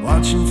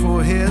 watching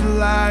for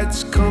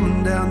headlights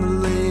coming down the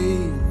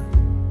lane.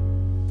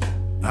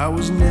 I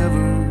was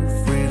never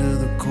afraid of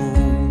the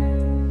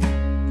cold.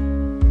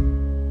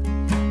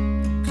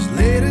 'Cause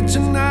later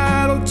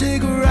tonight I'll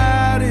take a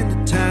ride into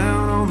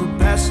town on the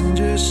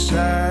passenger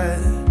side.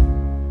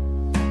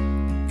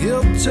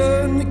 He'll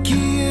turn the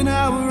key and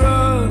I will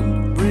run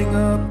to bring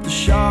up the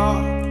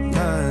sharp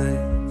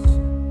lights.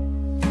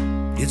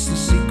 It's the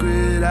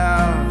secret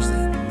hours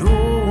that no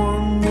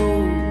one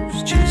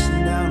knows,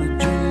 chasing down a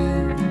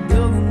dream,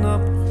 building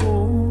up a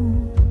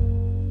home.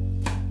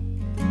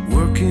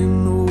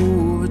 Working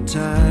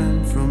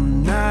overtime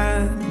from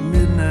 9 to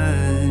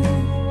midnight.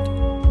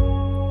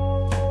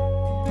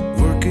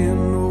 Working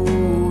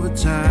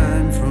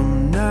overtime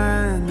from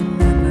 9 to midnight.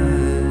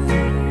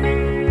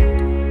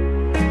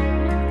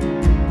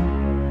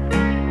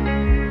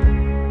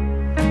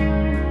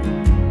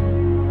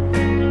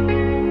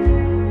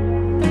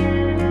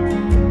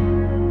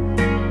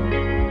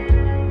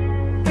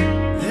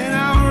 Then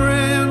I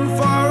ran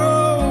far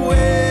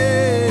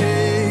away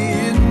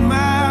in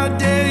my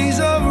days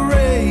of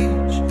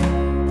rage,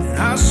 and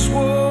I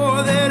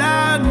swore that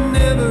I'd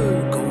never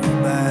go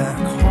back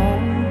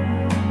home.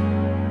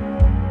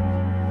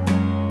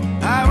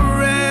 I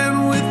ran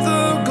with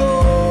the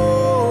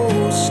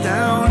ghost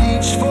down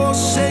each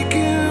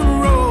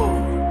forsaken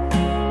road.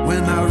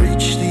 When I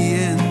reached the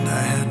end,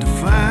 I had to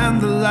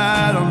find the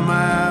light on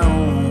my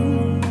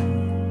own.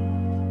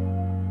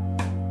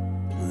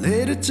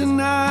 Later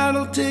tonight,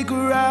 I'll take a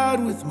ride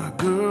with my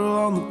girl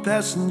on the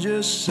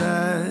passenger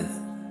side.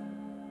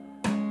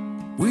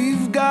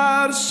 We've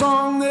got a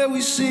song that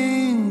we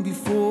sing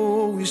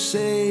before we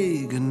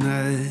say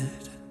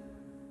goodnight.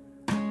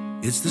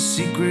 It's the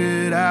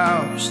secret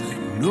hours that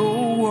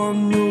no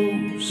one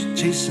knows,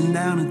 chasing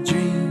down a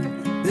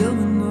dream,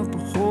 building up a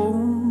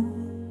home.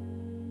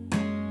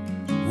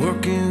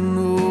 Working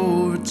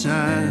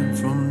overtime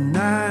from